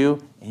comes to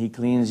you and he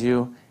cleans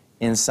you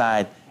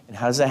inside. And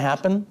how does that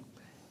happen?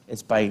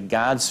 It's by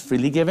God's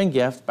freely given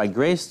gift, by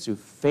grace through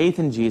faith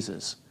in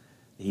Jesus.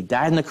 He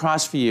died on the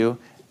cross for you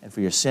and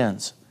for your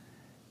sins.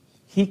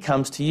 He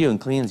comes to you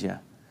and cleans you.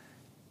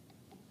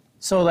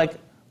 So like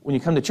when you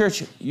come to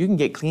church, you can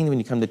get clean when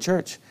you come to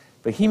church.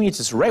 But he meets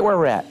us right where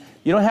we're at.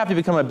 You don't have to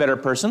become a better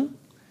person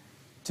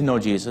to know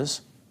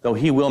Jesus, though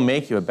he will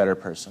make you a better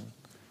person.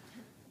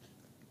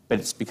 But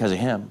it's because of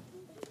him.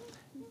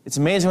 It's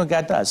amazing what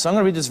God does. So I'm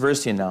going to read this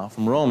verse to you now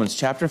from Romans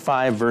chapter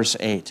 5, verse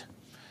 8.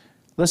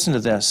 Listen to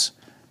this.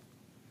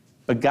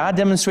 But God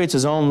demonstrates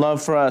his own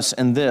love for us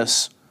in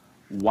this: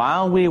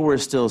 while we were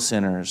still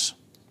sinners,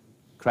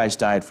 Christ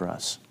died for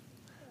us.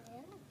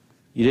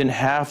 You didn't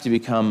have to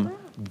become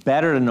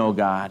better to know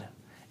God.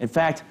 In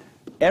fact,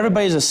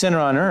 everybody's a sinner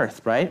on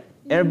earth, right?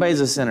 Everybody's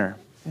a sinner.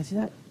 Can I see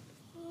that?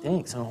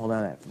 Thanks. I'm going to hold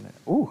on to that for a minute.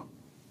 Ooh,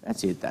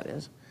 that's what that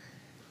is.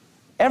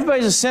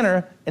 Everybody's a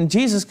sinner, and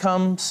Jesus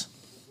comes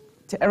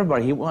to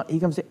everybody. He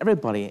comes to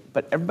everybody,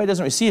 but everybody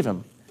doesn't receive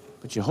him.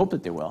 But you hope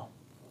that they will.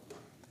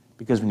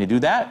 Because when you do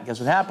that, guess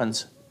what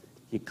happens?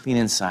 You get clean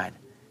inside.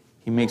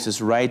 He makes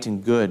us right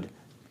and good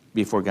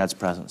before God's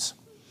presence.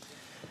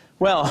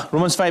 Well,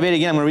 Romans 5:8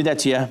 again, I'm going to read that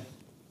to you.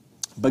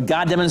 But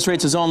God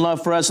demonstrates his own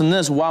love for us in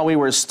this: while we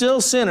were still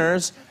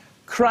sinners,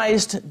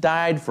 Christ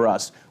died for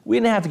us. We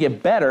didn't have to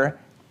get better.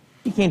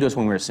 He came to us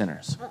when we were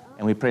sinners.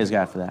 And we praise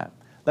God for that.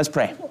 Let's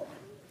pray.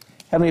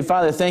 Heavenly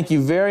Father, thank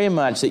you very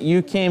much that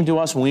you came to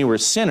us when we were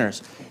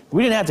sinners.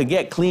 We didn't have to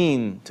get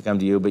clean to come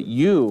to you, but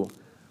you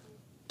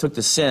took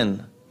the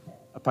sin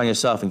upon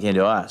yourself and came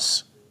to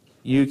us.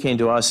 You came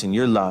to us in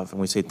your love,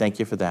 and we say thank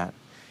you for that.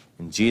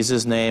 In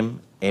Jesus'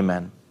 name,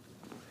 amen.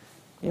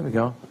 Here we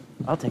go.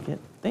 I'll take it.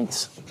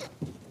 Thanks.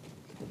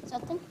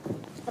 Something?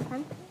 The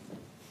pen?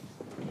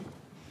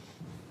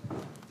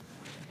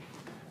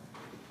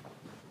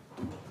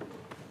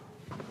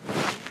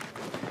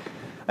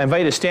 I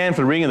invite you to stand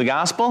for the reading of the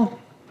gospel.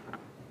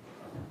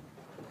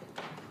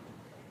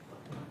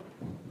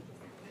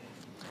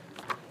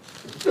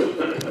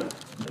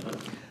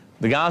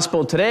 The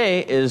gospel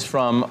today is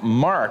from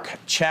Mark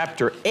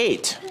chapter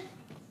 8. I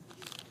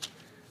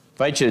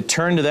invite you to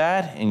turn to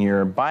that in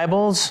your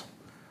Bibles.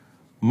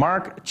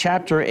 Mark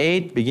chapter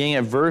 8, beginning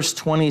at verse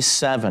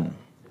 27.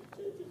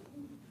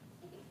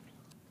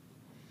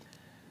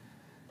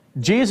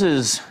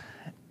 Jesus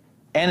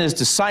and his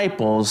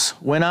disciples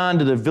went on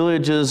to the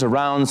villages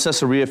around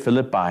Caesarea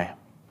Philippi.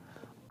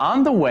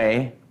 On the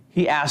way,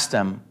 he asked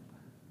them,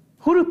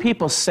 "Who do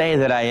people say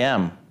that I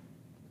am?"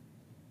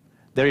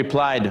 They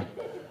replied,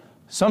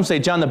 "Some say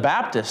John the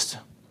Baptist,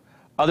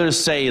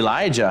 others say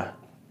Elijah,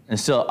 and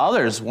still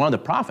others one of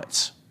the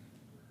prophets."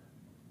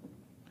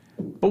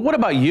 "But what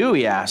about you?"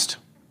 he asked.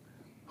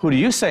 "Who do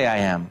you say I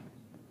am?"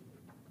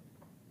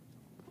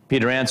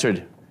 Peter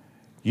answered,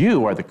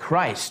 "You are the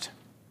Christ."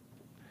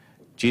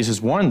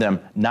 Jesus warned them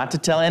not to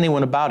tell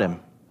anyone about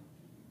him.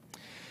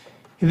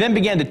 He then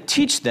began to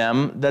teach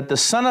them that the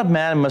Son of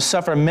Man must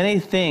suffer many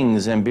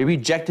things and be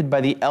rejected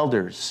by the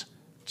elders,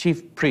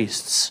 chief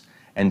priests,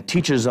 and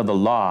teachers of the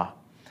law,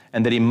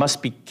 and that he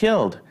must be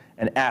killed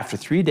and after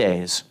 3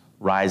 days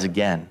rise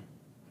again.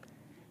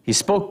 He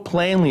spoke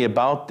plainly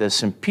about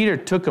this, and Peter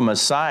took him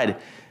aside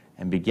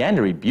and began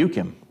to rebuke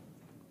him.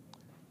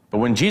 But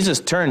when Jesus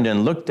turned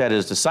and looked at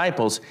his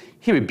disciples,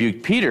 he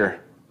rebuked Peter.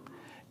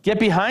 "Get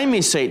behind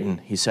me, Satan,"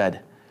 he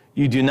said.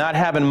 "You do not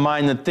have in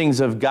mind the things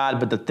of God,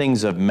 but the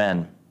things of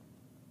men."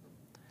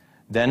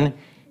 Then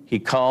he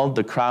called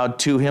the crowd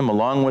to him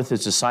along with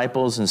his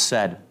disciples and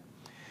said,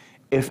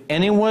 "If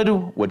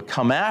anyone would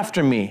come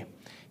after me,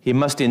 he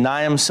must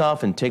deny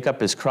himself and take up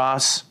his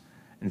cross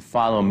and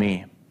follow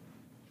me.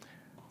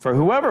 For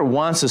whoever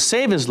wants to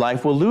save his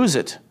life will lose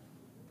it,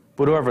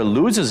 but whoever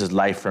loses his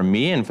life for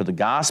me and for the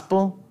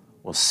gospel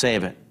will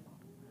save it.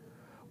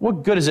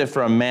 What good is it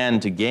for a man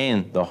to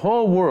gain the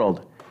whole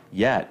world,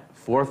 yet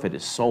forfeit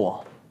his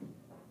soul?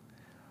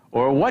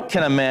 Or what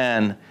can a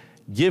man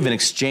give in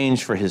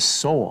exchange for his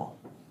soul?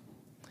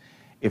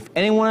 If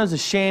anyone is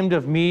ashamed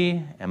of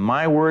me and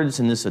my words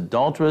in this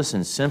adulterous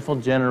and sinful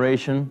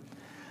generation,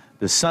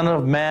 the Son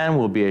of Man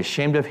will be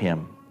ashamed of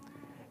him,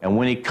 and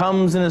when he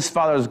comes in his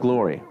Father's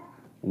glory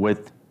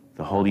with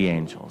the holy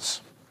angels."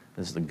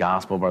 This is the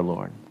gospel of our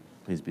Lord.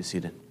 Please be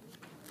seated.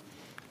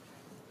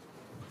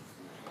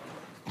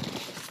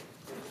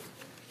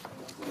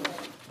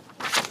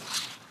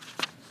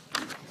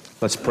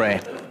 Let's pray.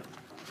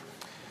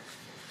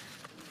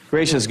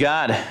 Gracious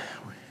God,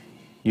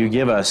 you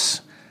give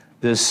us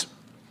this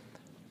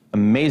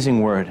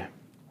amazing word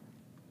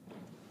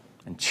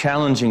and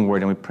challenging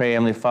word, and we pray,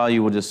 Heavenly Father,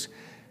 you will just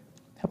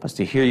help us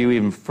to hear you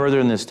even further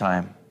in this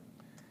time,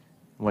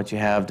 what you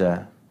have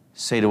to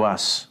say to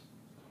us,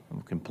 and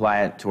we can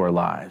apply it to our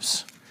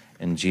lives.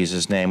 In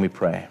Jesus' name we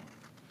pray.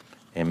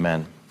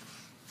 Amen.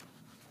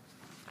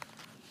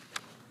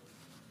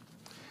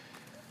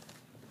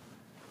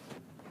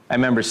 I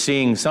remember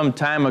seeing some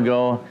time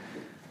ago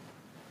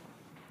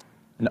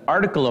an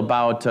article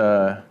about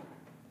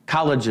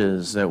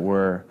colleges that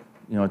were,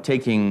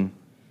 taking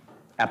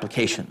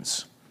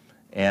applications,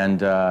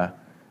 and a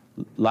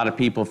lot of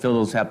people filled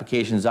those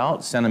applications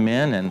out, sent them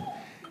in,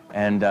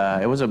 and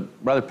it was a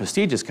rather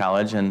prestigious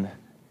college, and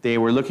they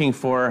were looking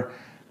for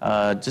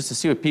just to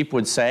see what people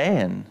would say,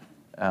 and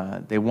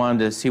They wanted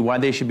to see why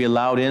they should be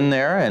allowed in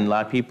there, and a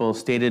lot of people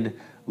stated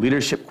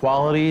leadership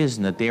qualities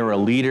and that they were a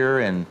leader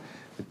and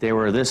that they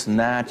were this and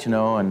that, you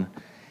know. And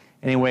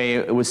anyway,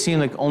 it would seem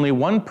like only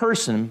one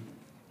person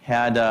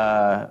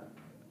had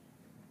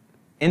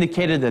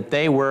indicated that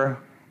they were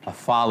a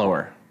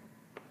follower.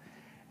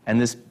 And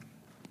this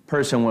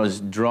person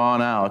was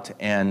drawn out,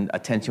 and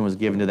attention was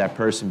given to that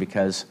person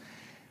because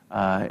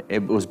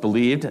it was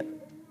believed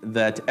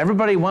that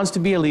everybody wants to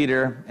be a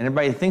leader, and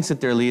everybody thinks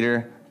that they're a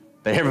leader,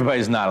 but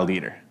everybody's not a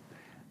leader.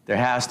 There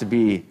has to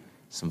be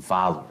some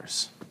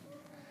followers.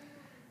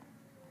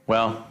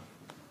 Well,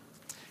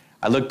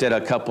 I looked at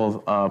a couple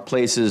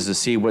places to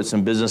see what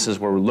some businesses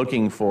were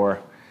looking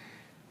for,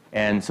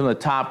 and some of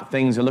the top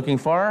things they're looking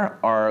for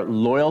are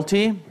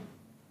loyalty,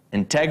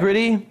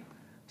 integrity,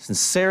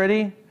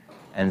 sincerity,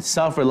 and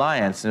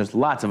self-reliance. There's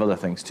lots of other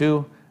things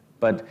too,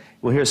 but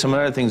we'll hear some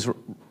other things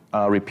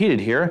repeated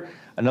here.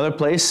 Another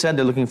place said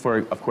they're looking for,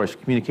 of course,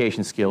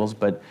 communication skills,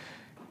 but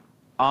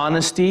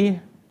honesty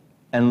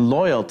and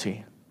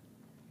loyalty.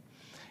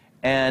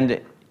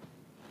 And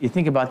you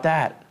think about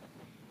that,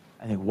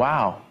 I think,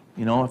 wow,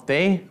 you know, if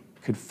they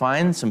could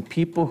find some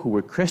people who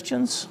were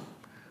Christians,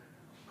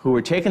 who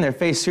were taking their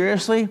faith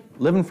seriously,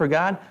 living for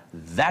God,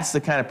 that's the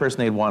kind of person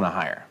they'd want to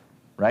hire,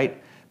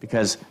 right?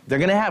 Because they're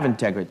going to have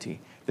integrity.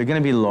 They're going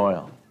to be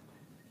loyal.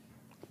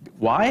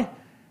 Why?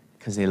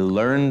 Because they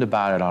learned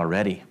about it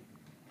already.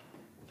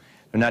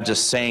 They're not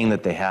just saying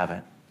that they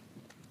haven't.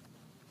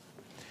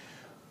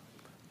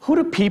 Who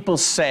do people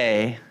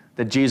say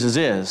that Jesus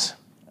is?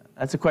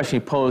 That's a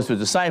question he posed to his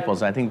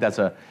disciples, and I think that's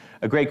a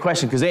great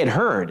question because they had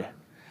heard. A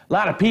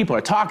lot of people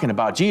are talking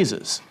about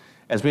Jesus.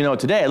 As we know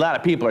today, a lot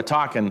of people are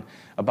talking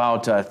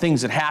about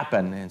things that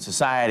happen in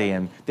society,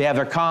 and they have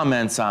their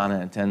comments on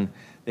it, and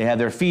they have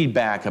their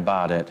feedback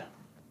about it,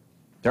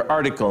 their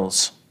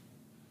articles.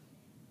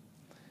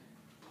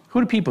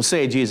 Who do people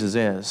say Jesus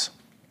is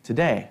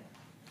today?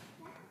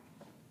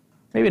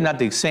 Maybe not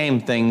the same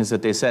things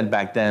that they said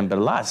back then, but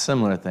a lot of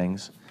similar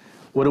things.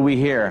 What do we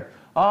hear?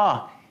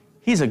 Oh,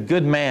 he's a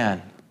good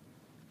man.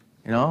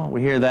 You know,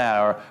 we hear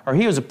that. Or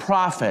he was a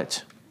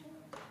prophet.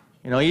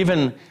 You know,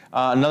 even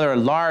a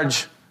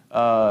large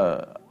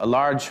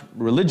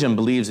religion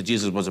believes that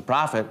Jesus was a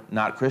prophet,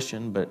 not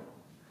Christian, but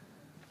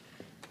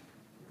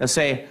they'll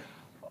say,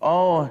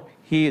 oh,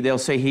 they'll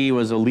say he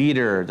was a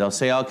leader. They'll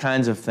say all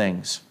kinds of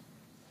things.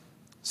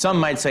 Some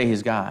might say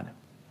he's God.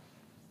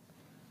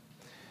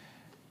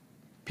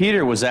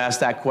 Peter was asked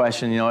that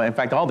question, you know, in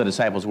fact, all the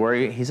disciples were.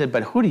 He said,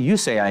 but who do you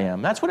say I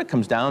am? That's what it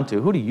comes down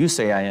to. Who do you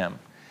say I am?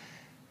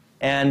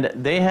 And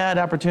they had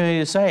opportunity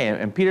to say,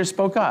 and Peter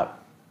spoke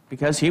up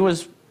because he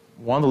was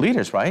one of the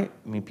leaders, right?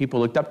 I mean, people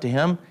looked up to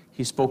him.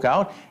 He spoke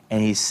out,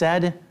 and he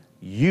said,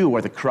 you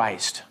are the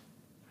Christ.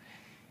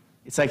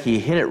 It's like he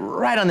hit it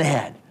right on the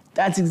head.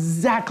 That's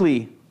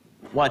exactly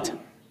what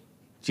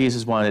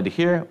Jesus wanted to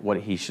hear, what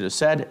he should have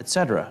said,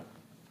 etc.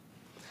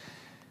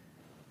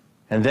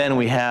 And then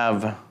we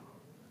have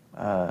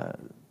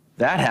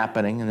that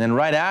happening, and then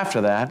right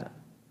after that,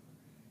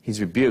 he's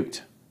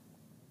rebuked.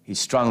 He's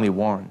strongly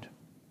warned.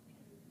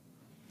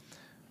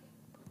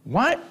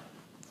 Why?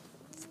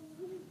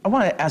 I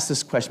want to ask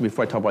this question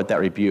before I talk about that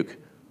rebuke.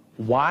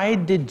 Why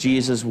did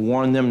Jesus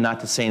warn them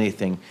not to say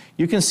anything?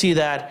 You can see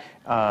that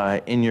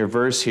in your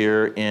verse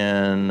here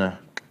in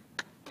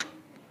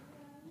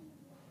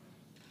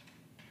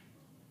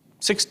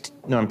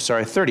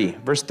 30,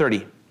 verse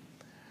 30.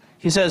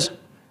 He says,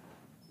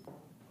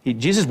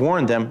 Jesus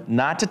warned them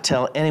not to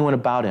tell anyone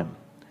about him.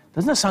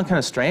 Doesn't that sound kind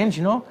of strange,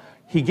 you know?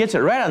 He gets it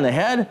right on the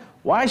head.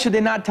 Why should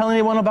they not tell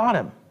anyone about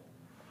him?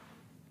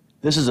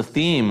 This is a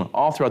theme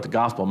all throughout the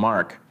Gospel of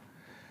Mark,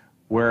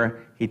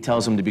 where he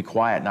tells them to be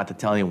quiet, not to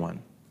tell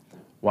anyone.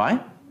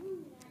 Why?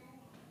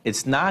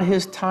 It's not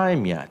his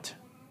time yet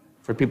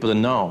for people to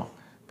know,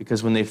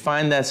 because when they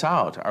find this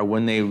out, or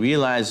when they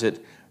realize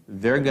it,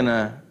 they're going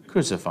to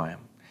crucify him.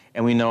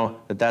 And we know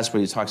that that's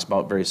what he talks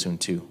about very soon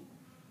too.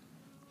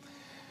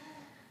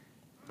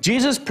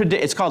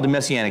 It's called the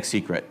Messianic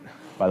secret,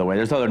 by the way.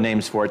 There's other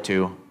names for it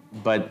too.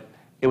 But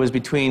it was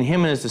between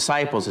him and his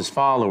disciples, his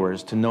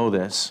followers, to know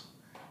this,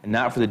 and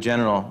not for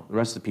the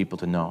rest of the people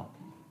to know.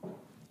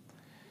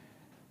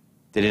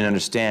 They didn't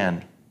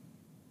understand.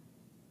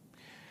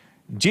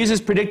 Jesus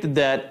predicted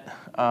that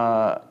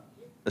the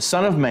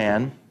Son of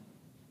Man,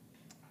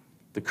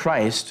 the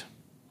Christ,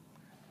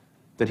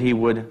 that he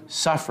would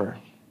suffer.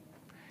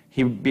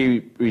 He would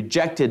be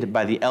rejected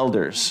by the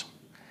elders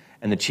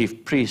and the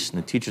chief priests and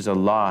the teachers of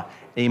the law,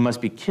 and he must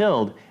be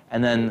killed,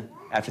 and then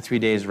after 3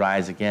 days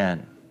rise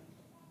again.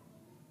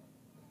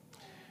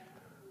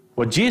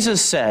 What Jesus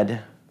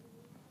said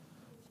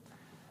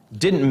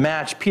didn't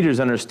match Peter's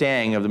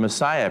understanding of the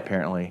Messiah,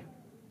 apparently.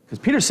 Because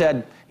Peter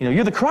said, you know,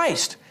 you're the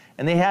Christ.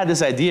 And they had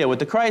this idea what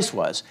the Christ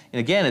was. And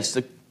again, it's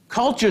the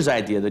culture's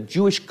idea, the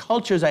Jewish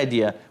culture's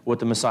idea what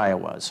the Messiah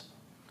was.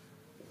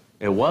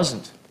 It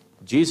wasn't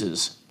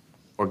Jesus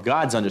or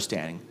God's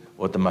understanding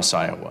what the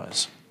Messiah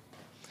was.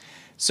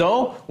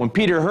 So when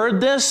Peter heard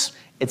this,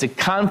 it's a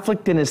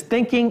conflict in his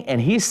thinking, and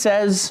he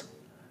says,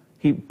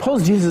 he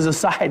pulls Jesus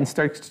aside and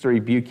starts to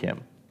rebuke him.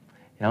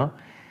 You know?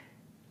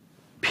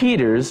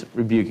 Peter's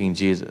rebuking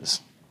Jesus.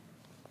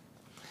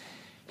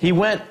 He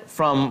went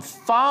from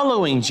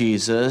following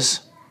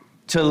Jesus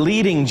to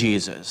leading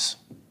Jesus.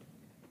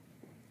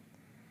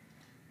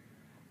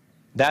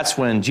 That's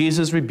when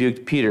Jesus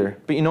rebuked Peter.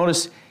 But you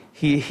notice,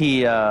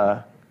 it's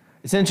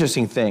an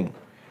interesting thing.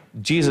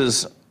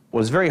 Jesus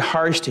was very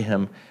harsh to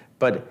him,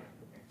 but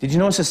did you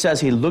notice it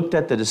says he looked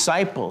at the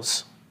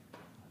disciples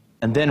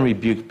and then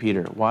rebuked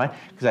Peter? Why?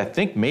 Because I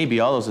think maybe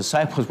all those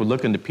disciples were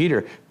looking to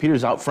Peter.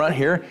 Peter's out front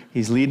here.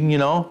 He's leading, you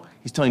know.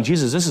 He's telling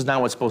Jesus, this is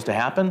not what's supposed to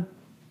happen.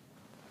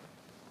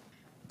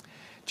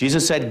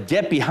 Jesus said,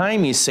 "Get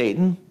behind me,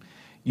 Satan.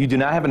 You do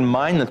not have in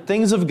mind the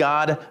things of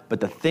God,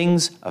 but the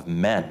things of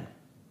men."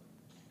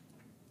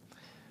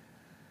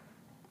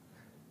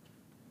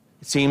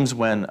 It seems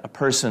when a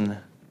person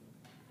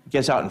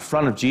gets out in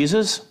front of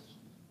Jesus,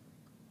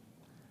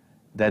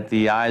 that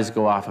the eyes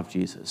go off of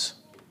Jesus.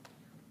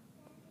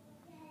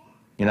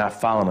 You're not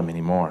following him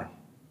anymore.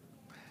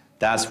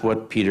 That's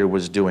what Peter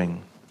was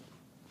doing.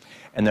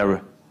 And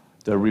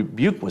the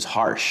rebuke was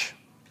harsh,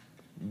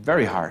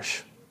 very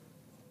harsh,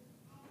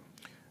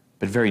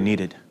 but very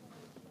needed.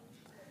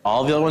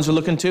 All the other ones are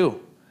looking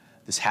too.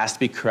 This has to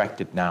be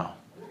corrected now.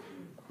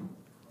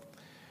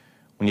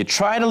 When you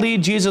try to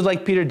lead Jesus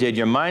like Peter did,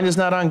 your mind is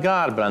not on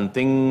God, but on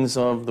things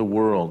of the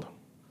world,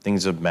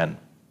 things of men.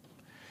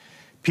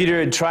 Peter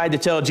had tried to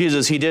tell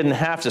Jesus he didn't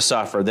have to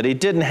suffer, that he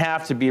didn't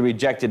have to be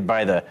rejected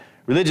by the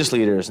religious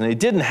leaders, and he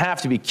didn't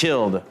have to be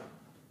killed.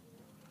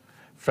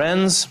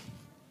 Friends,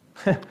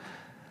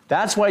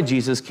 that's why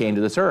Jesus came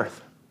to this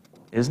earth,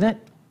 isn't it?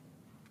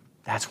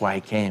 That's why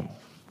he came,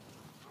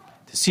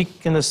 to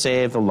seek and to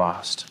save the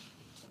lost.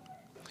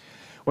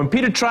 When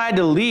Peter tried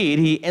to lead,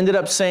 he ended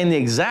up saying the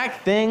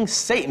exact thing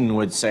Satan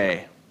would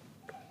say.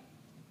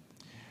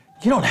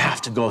 You don't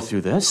have to go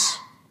through this.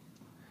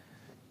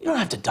 You don't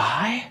have to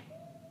die.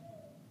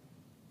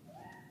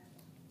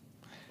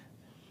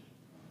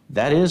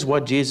 That is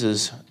what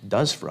Jesus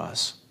does for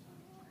us.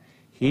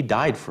 He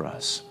died for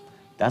us.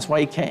 That's why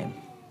he came.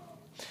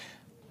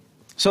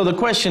 So the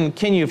question,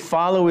 can you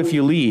follow if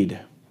you lead?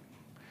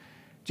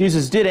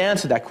 Jesus did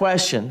answer that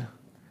question.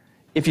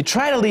 If you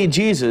try to lead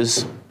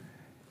Jesus,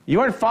 you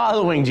aren't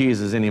following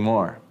Jesus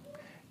anymore.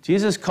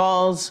 Jesus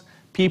calls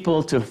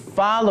people to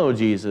follow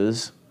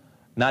Jesus,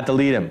 not to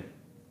lead him.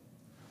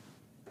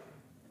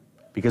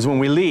 Because when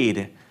we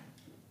lead,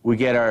 we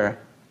get our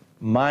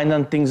mind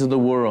on things of the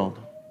world,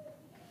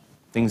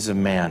 things of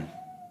man.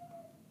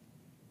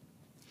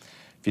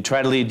 If you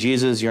try to lead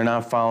Jesus, you're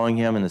not following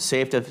him, and the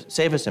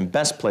safest and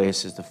best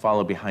place is to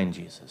follow behind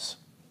Jesus.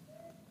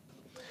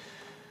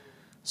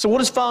 So what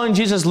does following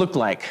Jesus look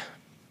like?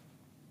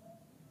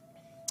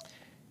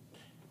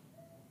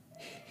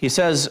 He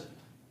says,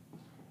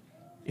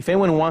 if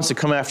anyone wants to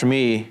come after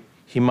me,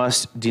 he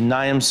must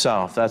deny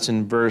himself. That's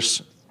in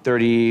verse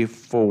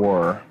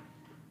 34.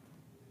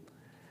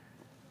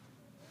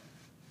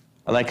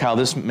 I like how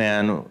this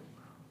man,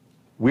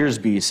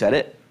 Wiersbe, said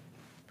it.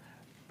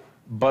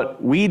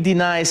 But we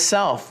deny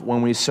self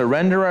when we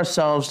surrender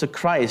ourselves to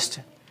Christ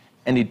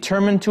and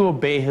determine to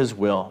obey his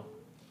will.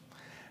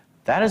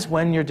 That is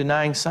when you're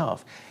denying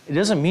self. It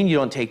doesn't mean you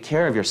don't take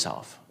care of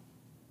yourself.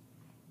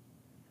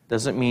 It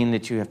doesn't mean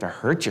that you have to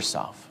hurt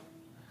yourself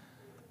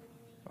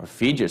or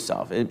feed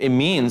yourself. It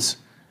means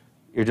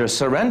you're to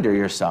surrender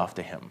yourself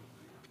to him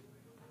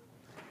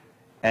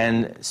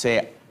and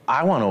say,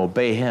 I want to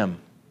obey him.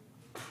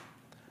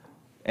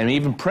 And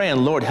even praying,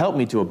 Lord, help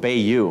me to obey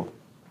you.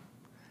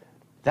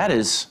 That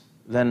is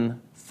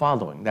then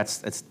following.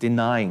 That's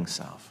denying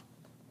self.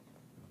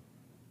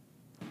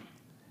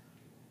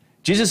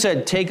 Jesus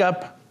said,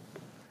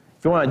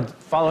 if you want to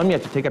follow him, you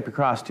have to take up your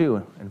cross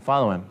too and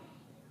follow him.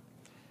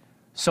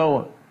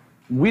 So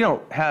we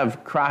don't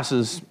have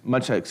crosses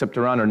much except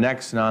around our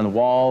necks and on the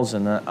walls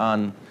and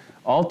on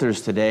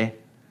altars today,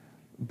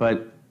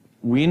 but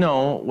we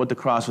know what the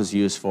cross was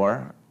used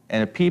for,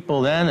 and the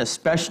people then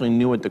especially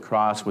knew what the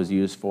cross was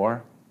used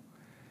for,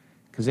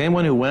 because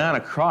anyone who went on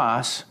a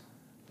cross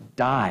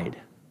died.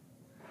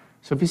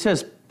 So if he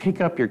says,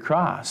 pick up your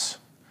cross,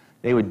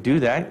 they would do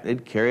that.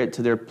 They'd carry it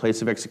to their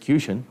place of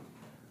execution.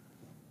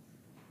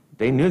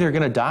 They knew they were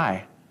going to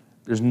die.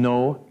 There's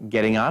no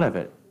getting out of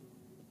it.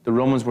 The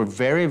Romans were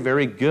very,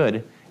 very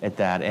good at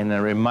that. And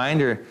a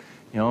reminder,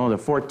 the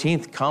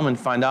 14th, come and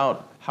find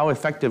out how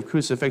effective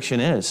crucifixion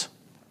is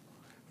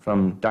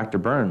from Dr.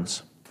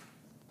 Burns.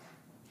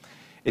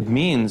 It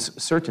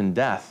means certain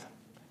death,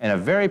 and a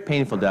very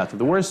painful death,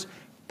 the worst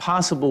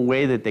possible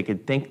way that they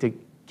could think to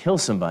kill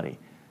somebody.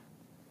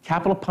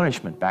 Capital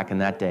punishment back in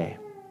that day.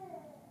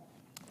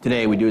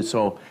 Today we do it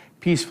so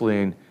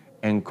peacefully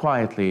and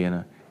quietly in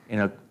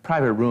a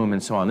private room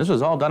and so on. This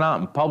was all done out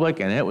in public,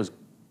 and it was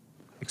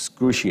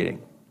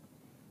excruciating.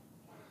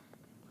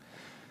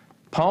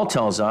 Paul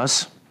tells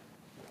us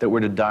that we're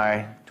to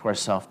die to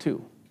ourselves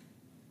too.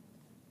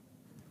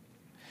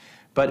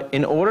 But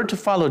in order to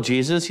follow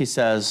Jesus, he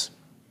says,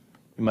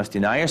 you must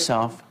deny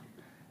yourself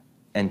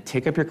and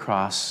take up your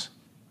cross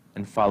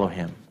and follow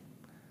him.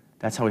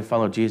 That's how we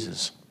follow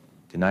Jesus.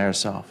 Deny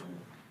ourselves.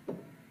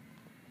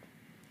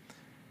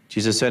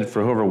 Jesus said,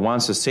 for whoever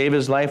wants to save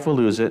his life will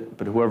lose it,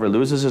 but whoever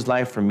loses his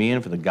life for me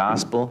and for the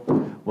gospel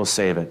will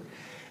save it.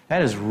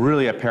 That is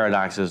really a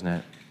paradox, isn't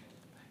it?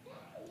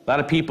 A lot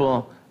of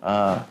people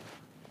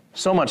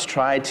so much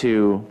try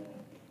to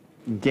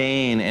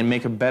gain and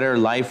make a better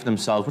life for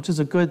themselves, which is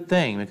a good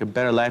thing. Make a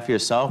better life for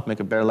yourself, make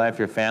a better life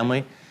for your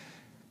family,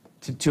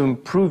 to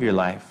improve your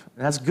life.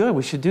 And that's good.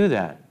 We should do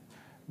that.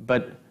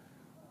 But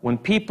when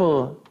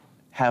people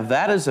have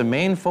that as the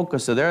main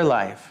focus of their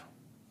life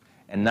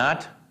and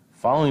not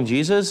following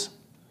Jesus,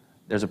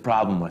 there's a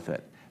problem with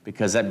it,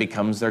 because that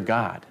becomes their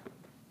God.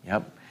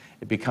 Yep.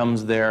 It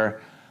becomes their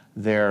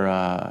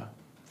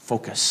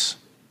focus,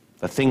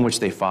 the thing which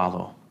they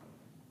follow.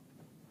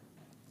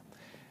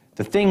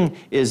 The thing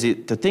is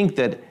to think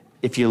that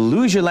if you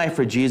lose your life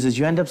for Jesus,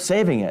 you end up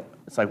saving it.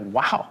 It's like,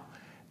 wow,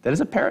 that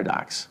is a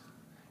paradox.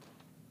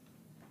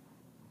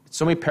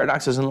 So many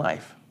paradoxes in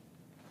life.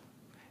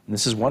 And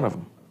this is one of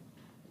them.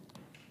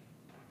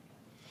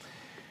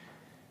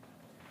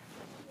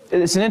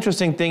 It's an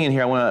interesting thing in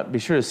here. I want to be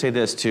sure to say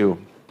this too.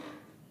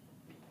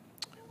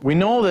 We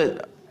know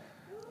that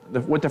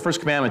what the first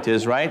commandment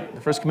is, right?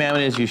 The first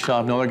commandment is, you shall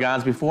have no other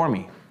gods before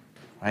me,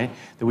 right?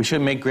 That we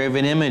shouldn't make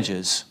graven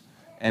images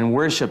and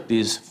worship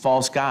these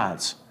false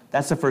gods.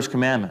 That's the first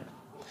commandment.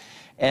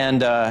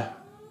 And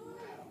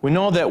we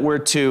know that we're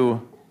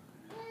to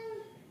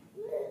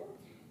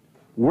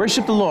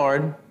worship the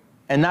Lord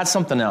and not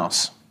something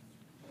else.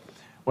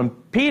 When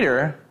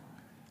Peter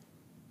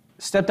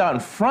stepped out in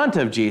front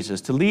of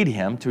Jesus to lead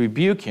him, to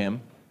rebuke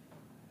him,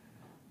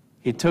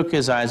 he took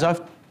his eyes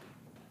off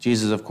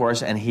Jesus, of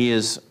course, and he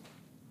has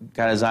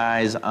got his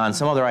eyes on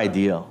some other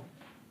ideal.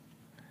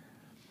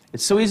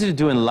 It's so easy to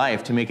do in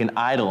life, to make an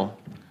idol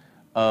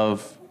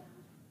of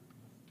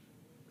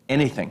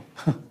anything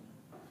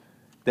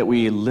that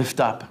we lift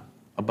up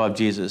above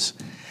Jesus.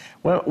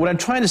 What I'm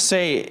trying to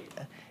say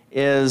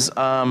is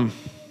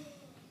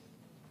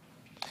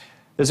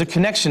there's a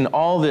connection,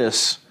 all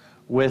this,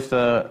 with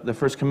the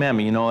first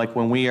commandment. You know, like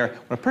when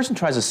a person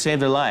tries to save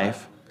their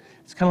life,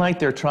 it's kind of like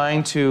they're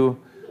trying to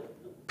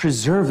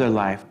preserve their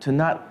life, to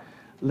not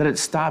let it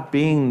stop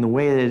being the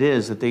way that it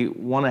is, that they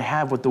want to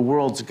have what the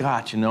world's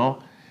got, you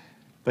know.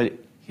 But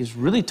he's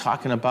really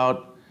talking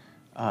about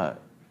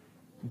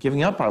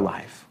giving up our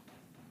life.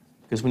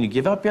 Because when you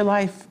give up your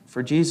life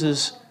for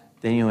Jesus,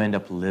 then you end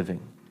up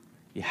living.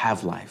 You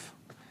have life.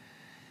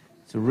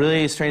 It's a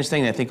really strange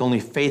thing that I think only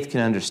faith can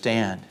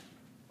understand.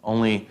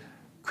 Only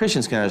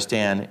Christians can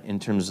understand in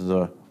terms of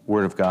the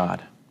Word of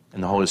God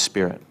and the Holy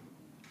Spirit.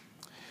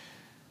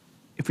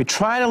 If we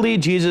try to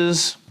lead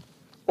Jesus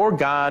or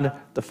God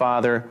the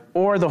Father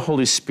or the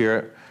Holy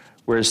Spirit,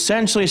 we're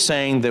essentially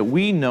saying that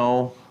we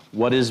know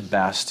what is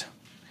best.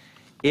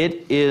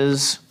 It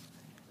is,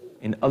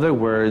 in other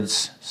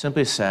words,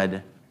 simply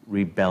said,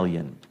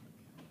 rebellion.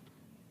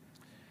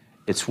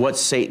 It's what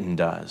Satan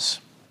does.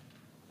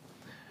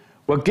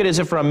 What good is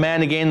it for a man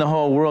to gain the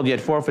whole world yet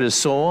forfeit his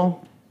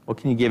soul? What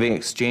can you give in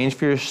exchange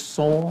for your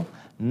soul?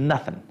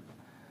 Nothing.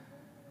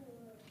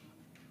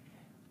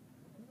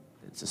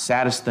 It's the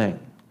saddest thing.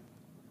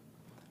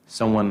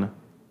 Someone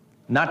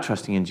not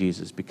trusting in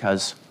Jesus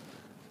because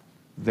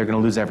they're going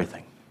to lose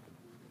everything.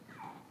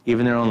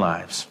 Even their own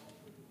lives.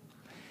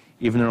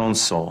 Even their own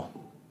soul.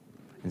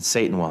 And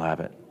Satan will have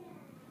it.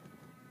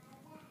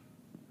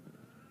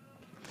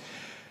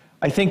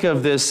 I think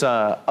of this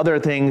other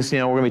things, you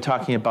know, we're going to be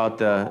talking about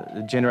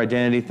the gender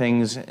identity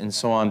things and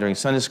so on during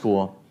Sunday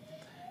school.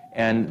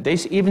 And they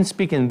even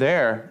speak in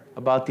there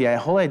about the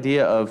whole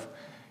idea of,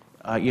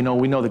 you know,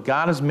 we know that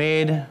God has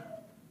made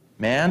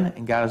man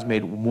and God has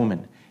made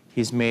woman.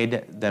 He's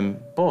made them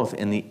both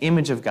in the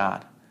image of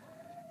God.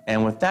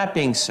 And with that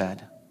being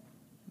said,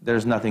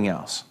 there's nothing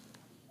else.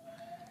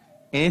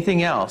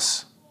 Anything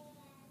else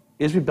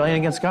is rebellion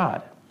against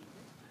God.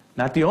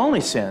 Not the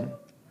only sin,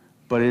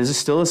 but it is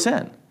still a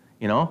sin.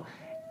 You know,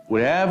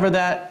 whatever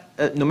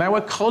that, no matter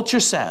what culture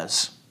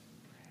says,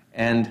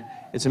 and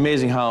it's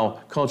amazing how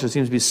culture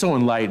seems to be so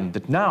enlightened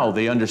that now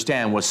they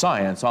understand what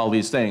science, all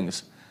these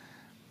things.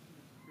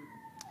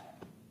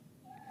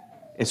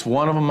 It's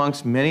one of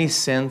amongst many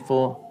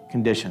sinful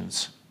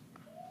conditions.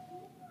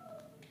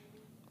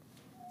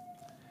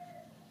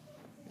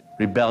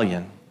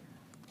 Rebellion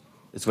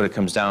is what it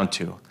comes down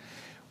to.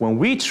 When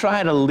we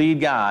try to lead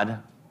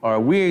God, or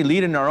we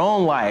lead in our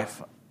own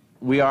life,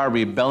 we are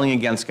rebelling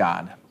against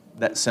God.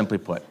 That's simply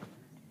put.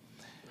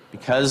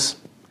 Because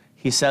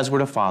he says we're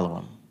to follow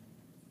him.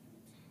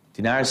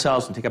 Deny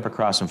ourselves and take up our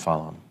cross and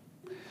follow him.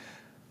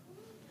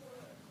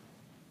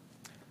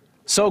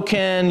 So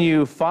can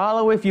you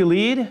follow if you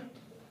lead?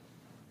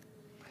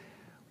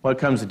 When it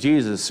comes to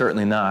Jesus,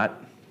 certainly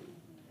not.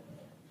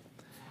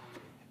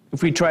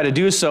 If we try to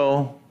do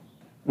so,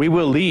 we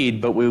will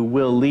lead, but we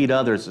will lead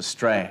others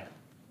astray.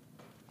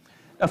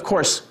 Of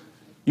course,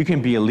 you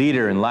can be a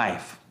leader in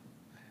life,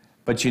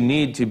 but you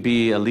need to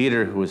be a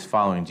leader who is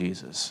following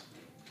Jesus.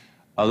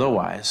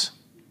 Otherwise,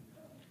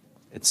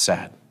 it's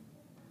sad.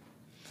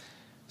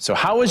 So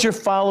how is your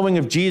following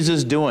of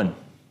Jesus doing?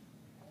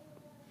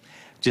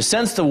 Do you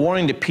sense the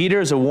warning to Peter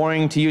is a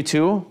warning to you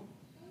too?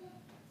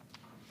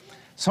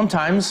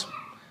 Sometimes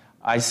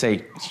I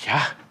say,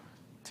 yeah,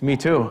 to me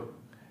too.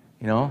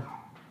 You know,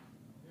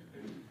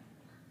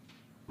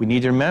 we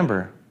need to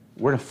remember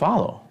we're to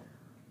follow,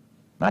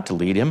 not to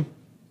lead him.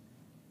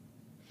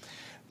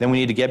 Then we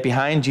need to get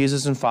behind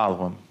Jesus and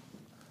follow him.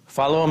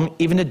 Follow him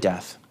even to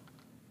death.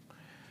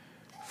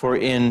 For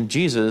in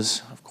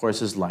Jesus, of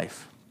course, is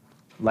life.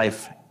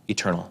 Life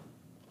eternal.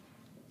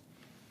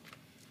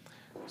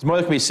 There's more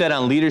that can be said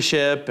on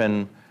leadership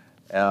and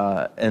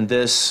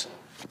this,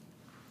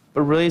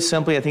 but really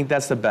simply, I think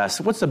that's the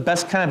best. What's the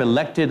best kind of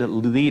elected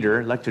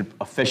leader, elected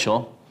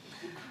official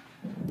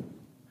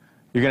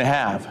you're going to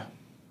have?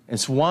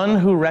 It's one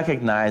who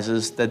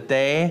recognizes that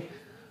they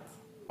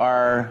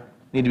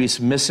need to be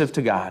submissive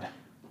to God,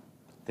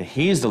 that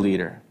he's the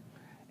leader.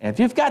 And if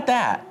you've got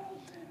that,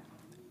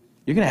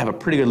 you're going to have a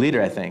pretty good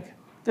leader, I think.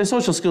 Their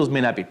social skills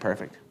may not be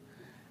perfect,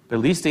 but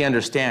at least they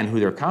understand who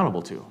they're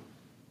accountable to.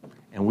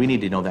 And we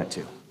need to know that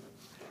too.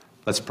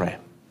 Let's pray.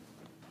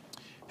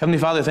 Heavenly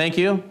Father, thank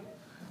you.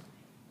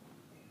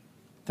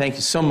 Thank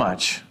you so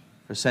much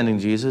for sending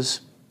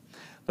Jesus.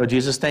 Lord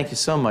Jesus, thank you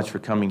so much for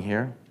coming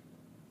here.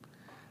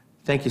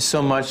 Thank you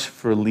so much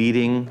for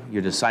leading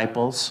your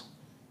disciples.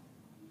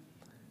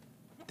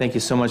 Thank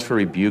you so much for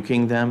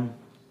rebuking them.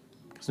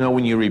 Because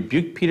when you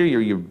rebuked Peter,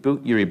 you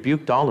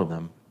rebuked all of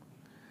them.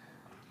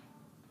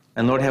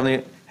 And Lord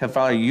Heavenly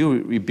Father,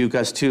 you rebuke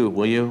us too,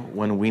 will you,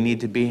 when we need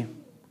to be?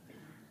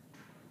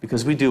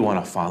 Because we do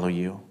want to follow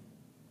you.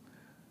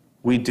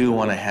 We do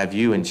want to have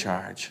you in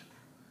charge.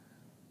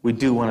 We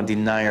do want to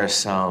deny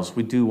ourselves.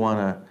 We do want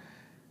to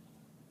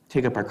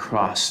take up our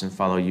cross and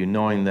follow you,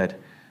 knowing that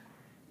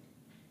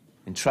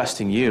in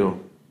trusting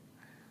you,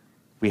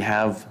 we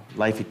have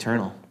life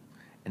eternal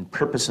and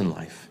purpose in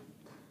life.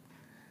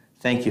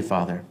 Thank you,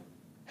 Father.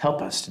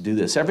 Help us to do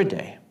this every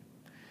day.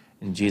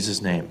 In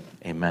Jesus' name,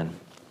 amen.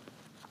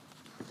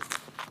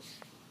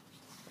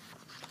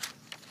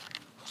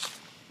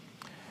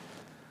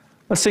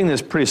 Let's sing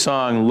this pretty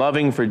song,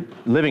 Living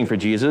for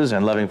Jesus,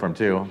 and Loving for Him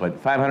too, but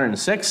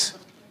 506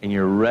 in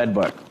your red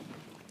book.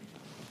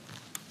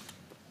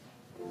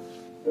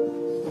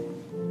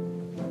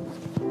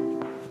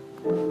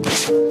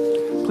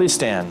 Please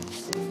stand.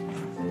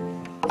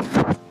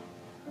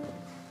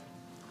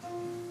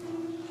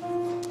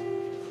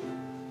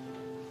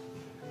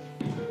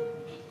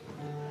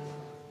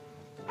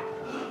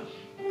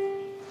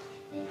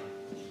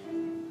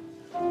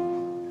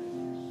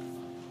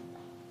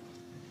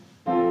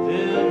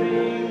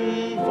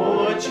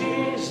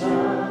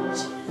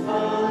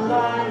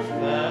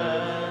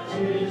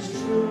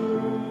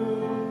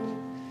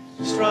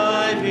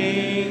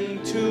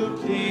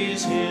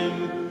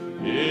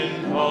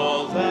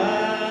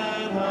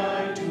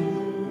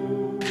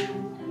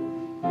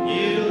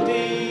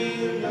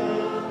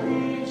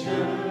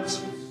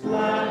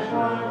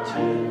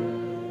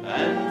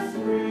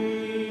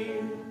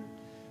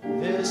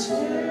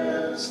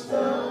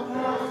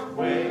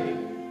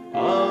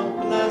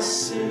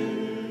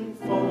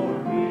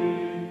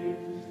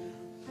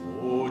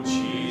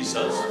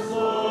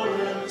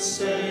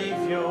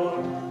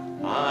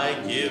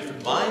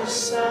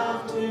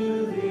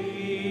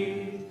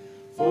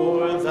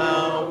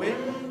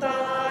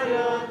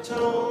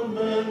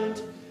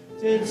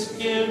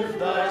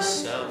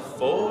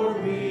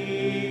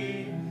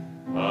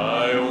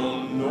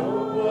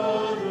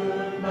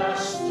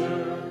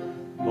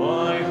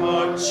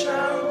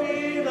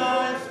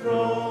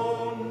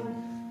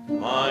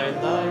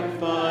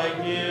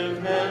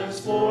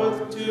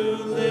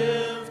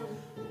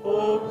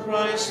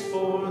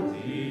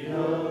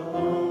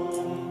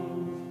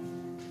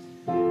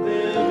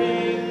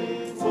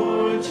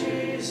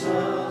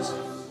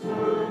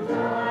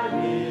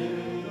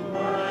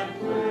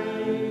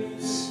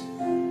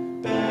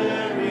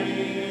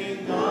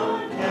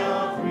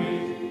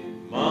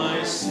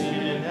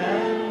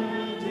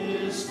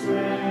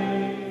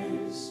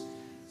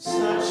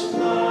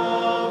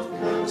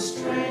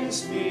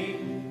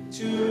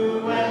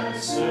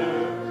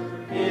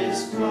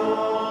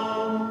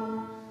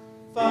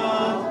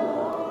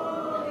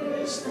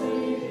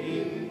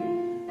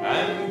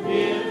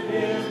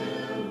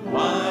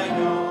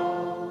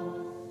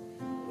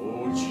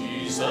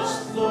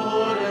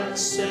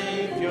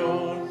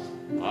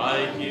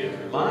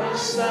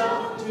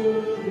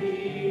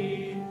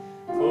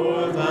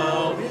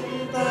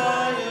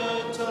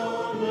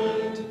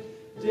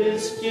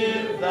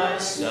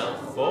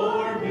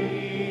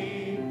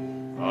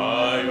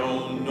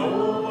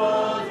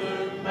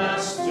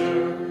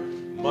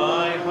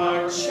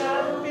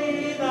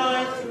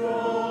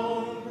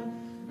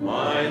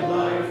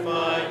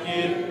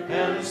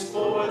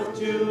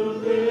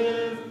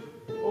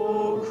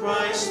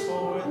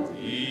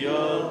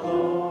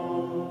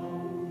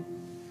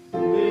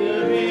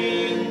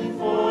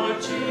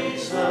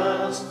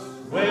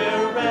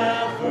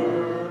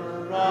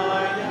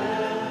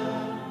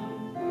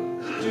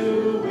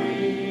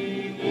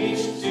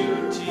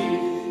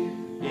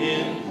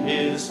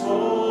 His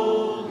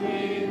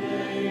holy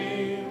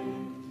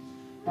name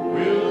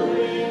will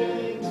live.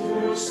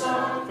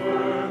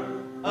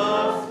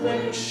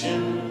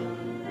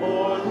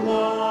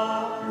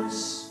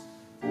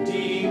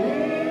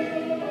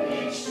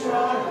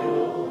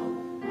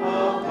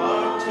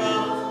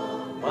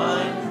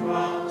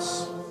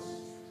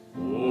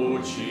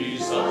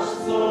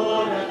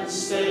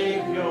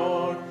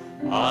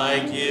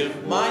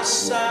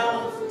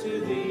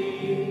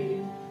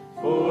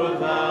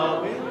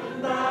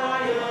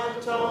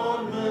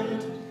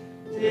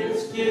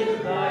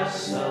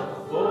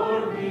 thyself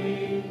for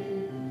me.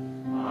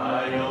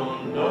 I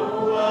own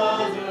no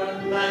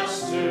other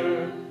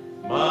master,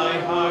 my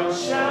heart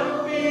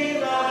shall be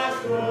thy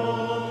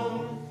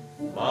throne.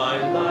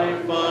 My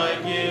life I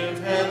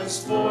give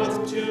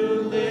henceforth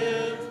to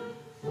live,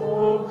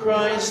 O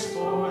Christ,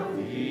 for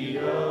thee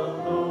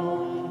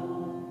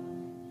alone.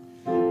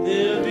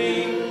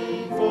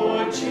 Living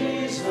for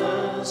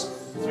Jesus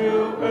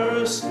through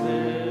earth's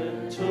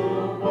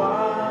little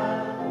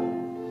while,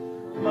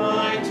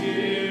 my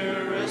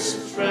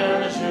dearest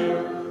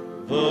treasure,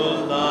 the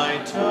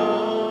light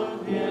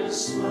of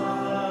his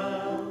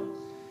smile.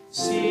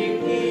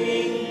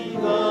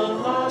 Seeking the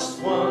lost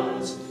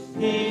ones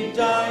he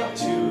died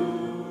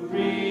to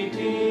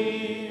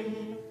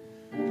redeem,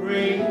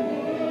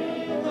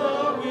 bringing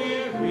the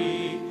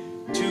weary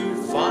to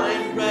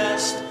find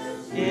rest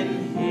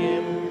in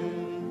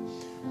him.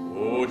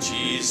 O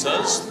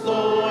Jesus,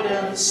 Lord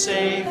and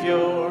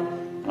Savior,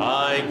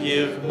 I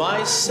give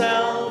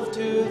myself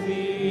to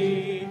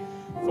thee,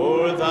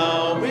 for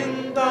thou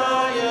in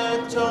thy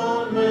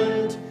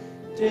atonement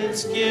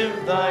didst give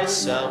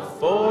thyself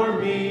for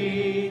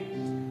me.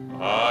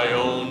 I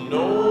own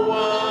no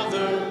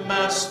other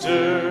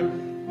master,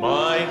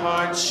 my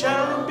heart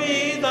shall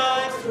be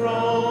thy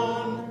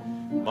throne.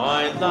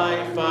 My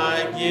life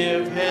I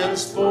give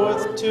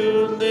henceforth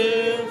to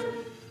live,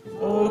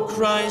 O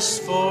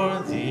Christ,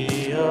 for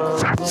thee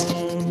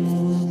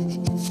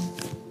alone.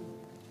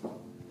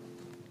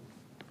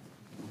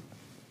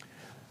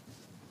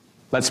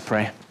 Let's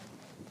pray.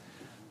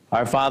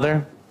 Our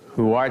Father,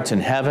 who art in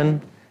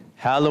heaven,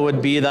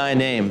 hallowed be thy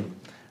name.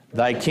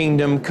 Thy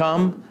kingdom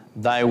come,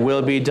 thy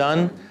will be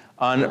done,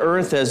 on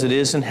earth as it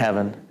is in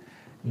heaven.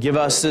 Give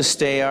us this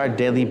day our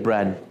daily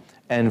bread,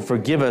 and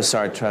forgive us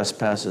our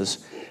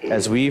trespasses,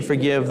 as we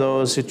forgive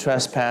those who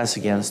trespass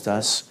against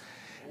us.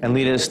 And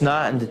lead us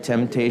not into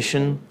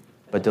temptation,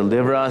 but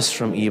deliver us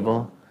from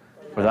evil.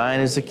 For thine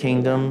is the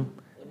kingdom,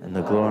 and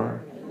the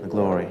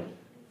glory,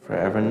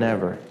 forever and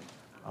ever.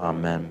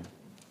 Amen.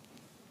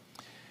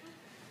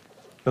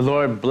 The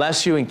Lord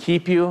bless you and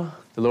keep you.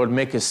 The Lord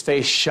make his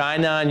face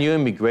shine on you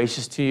and be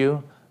gracious to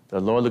you. The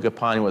Lord look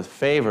upon you with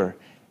favor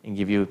and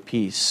give you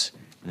peace.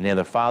 In the name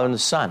of the Father, and the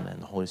Son, and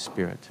the Holy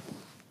Spirit.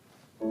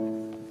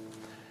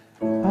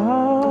 Amen.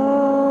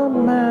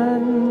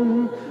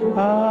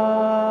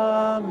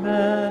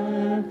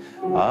 Amen.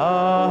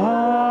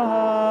 Amen.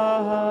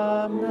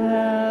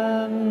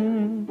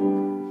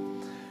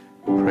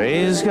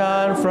 Praise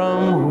God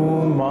from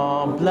whom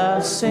all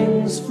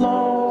blessings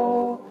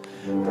flow.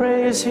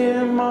 Praise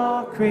him,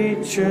 all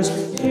creatures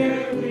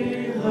here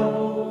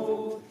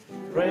below.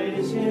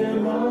 Praise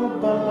him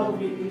above,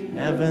 ye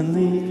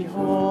heavenly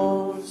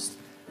host.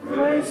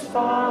 Praise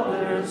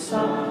Father,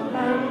 Son,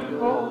 and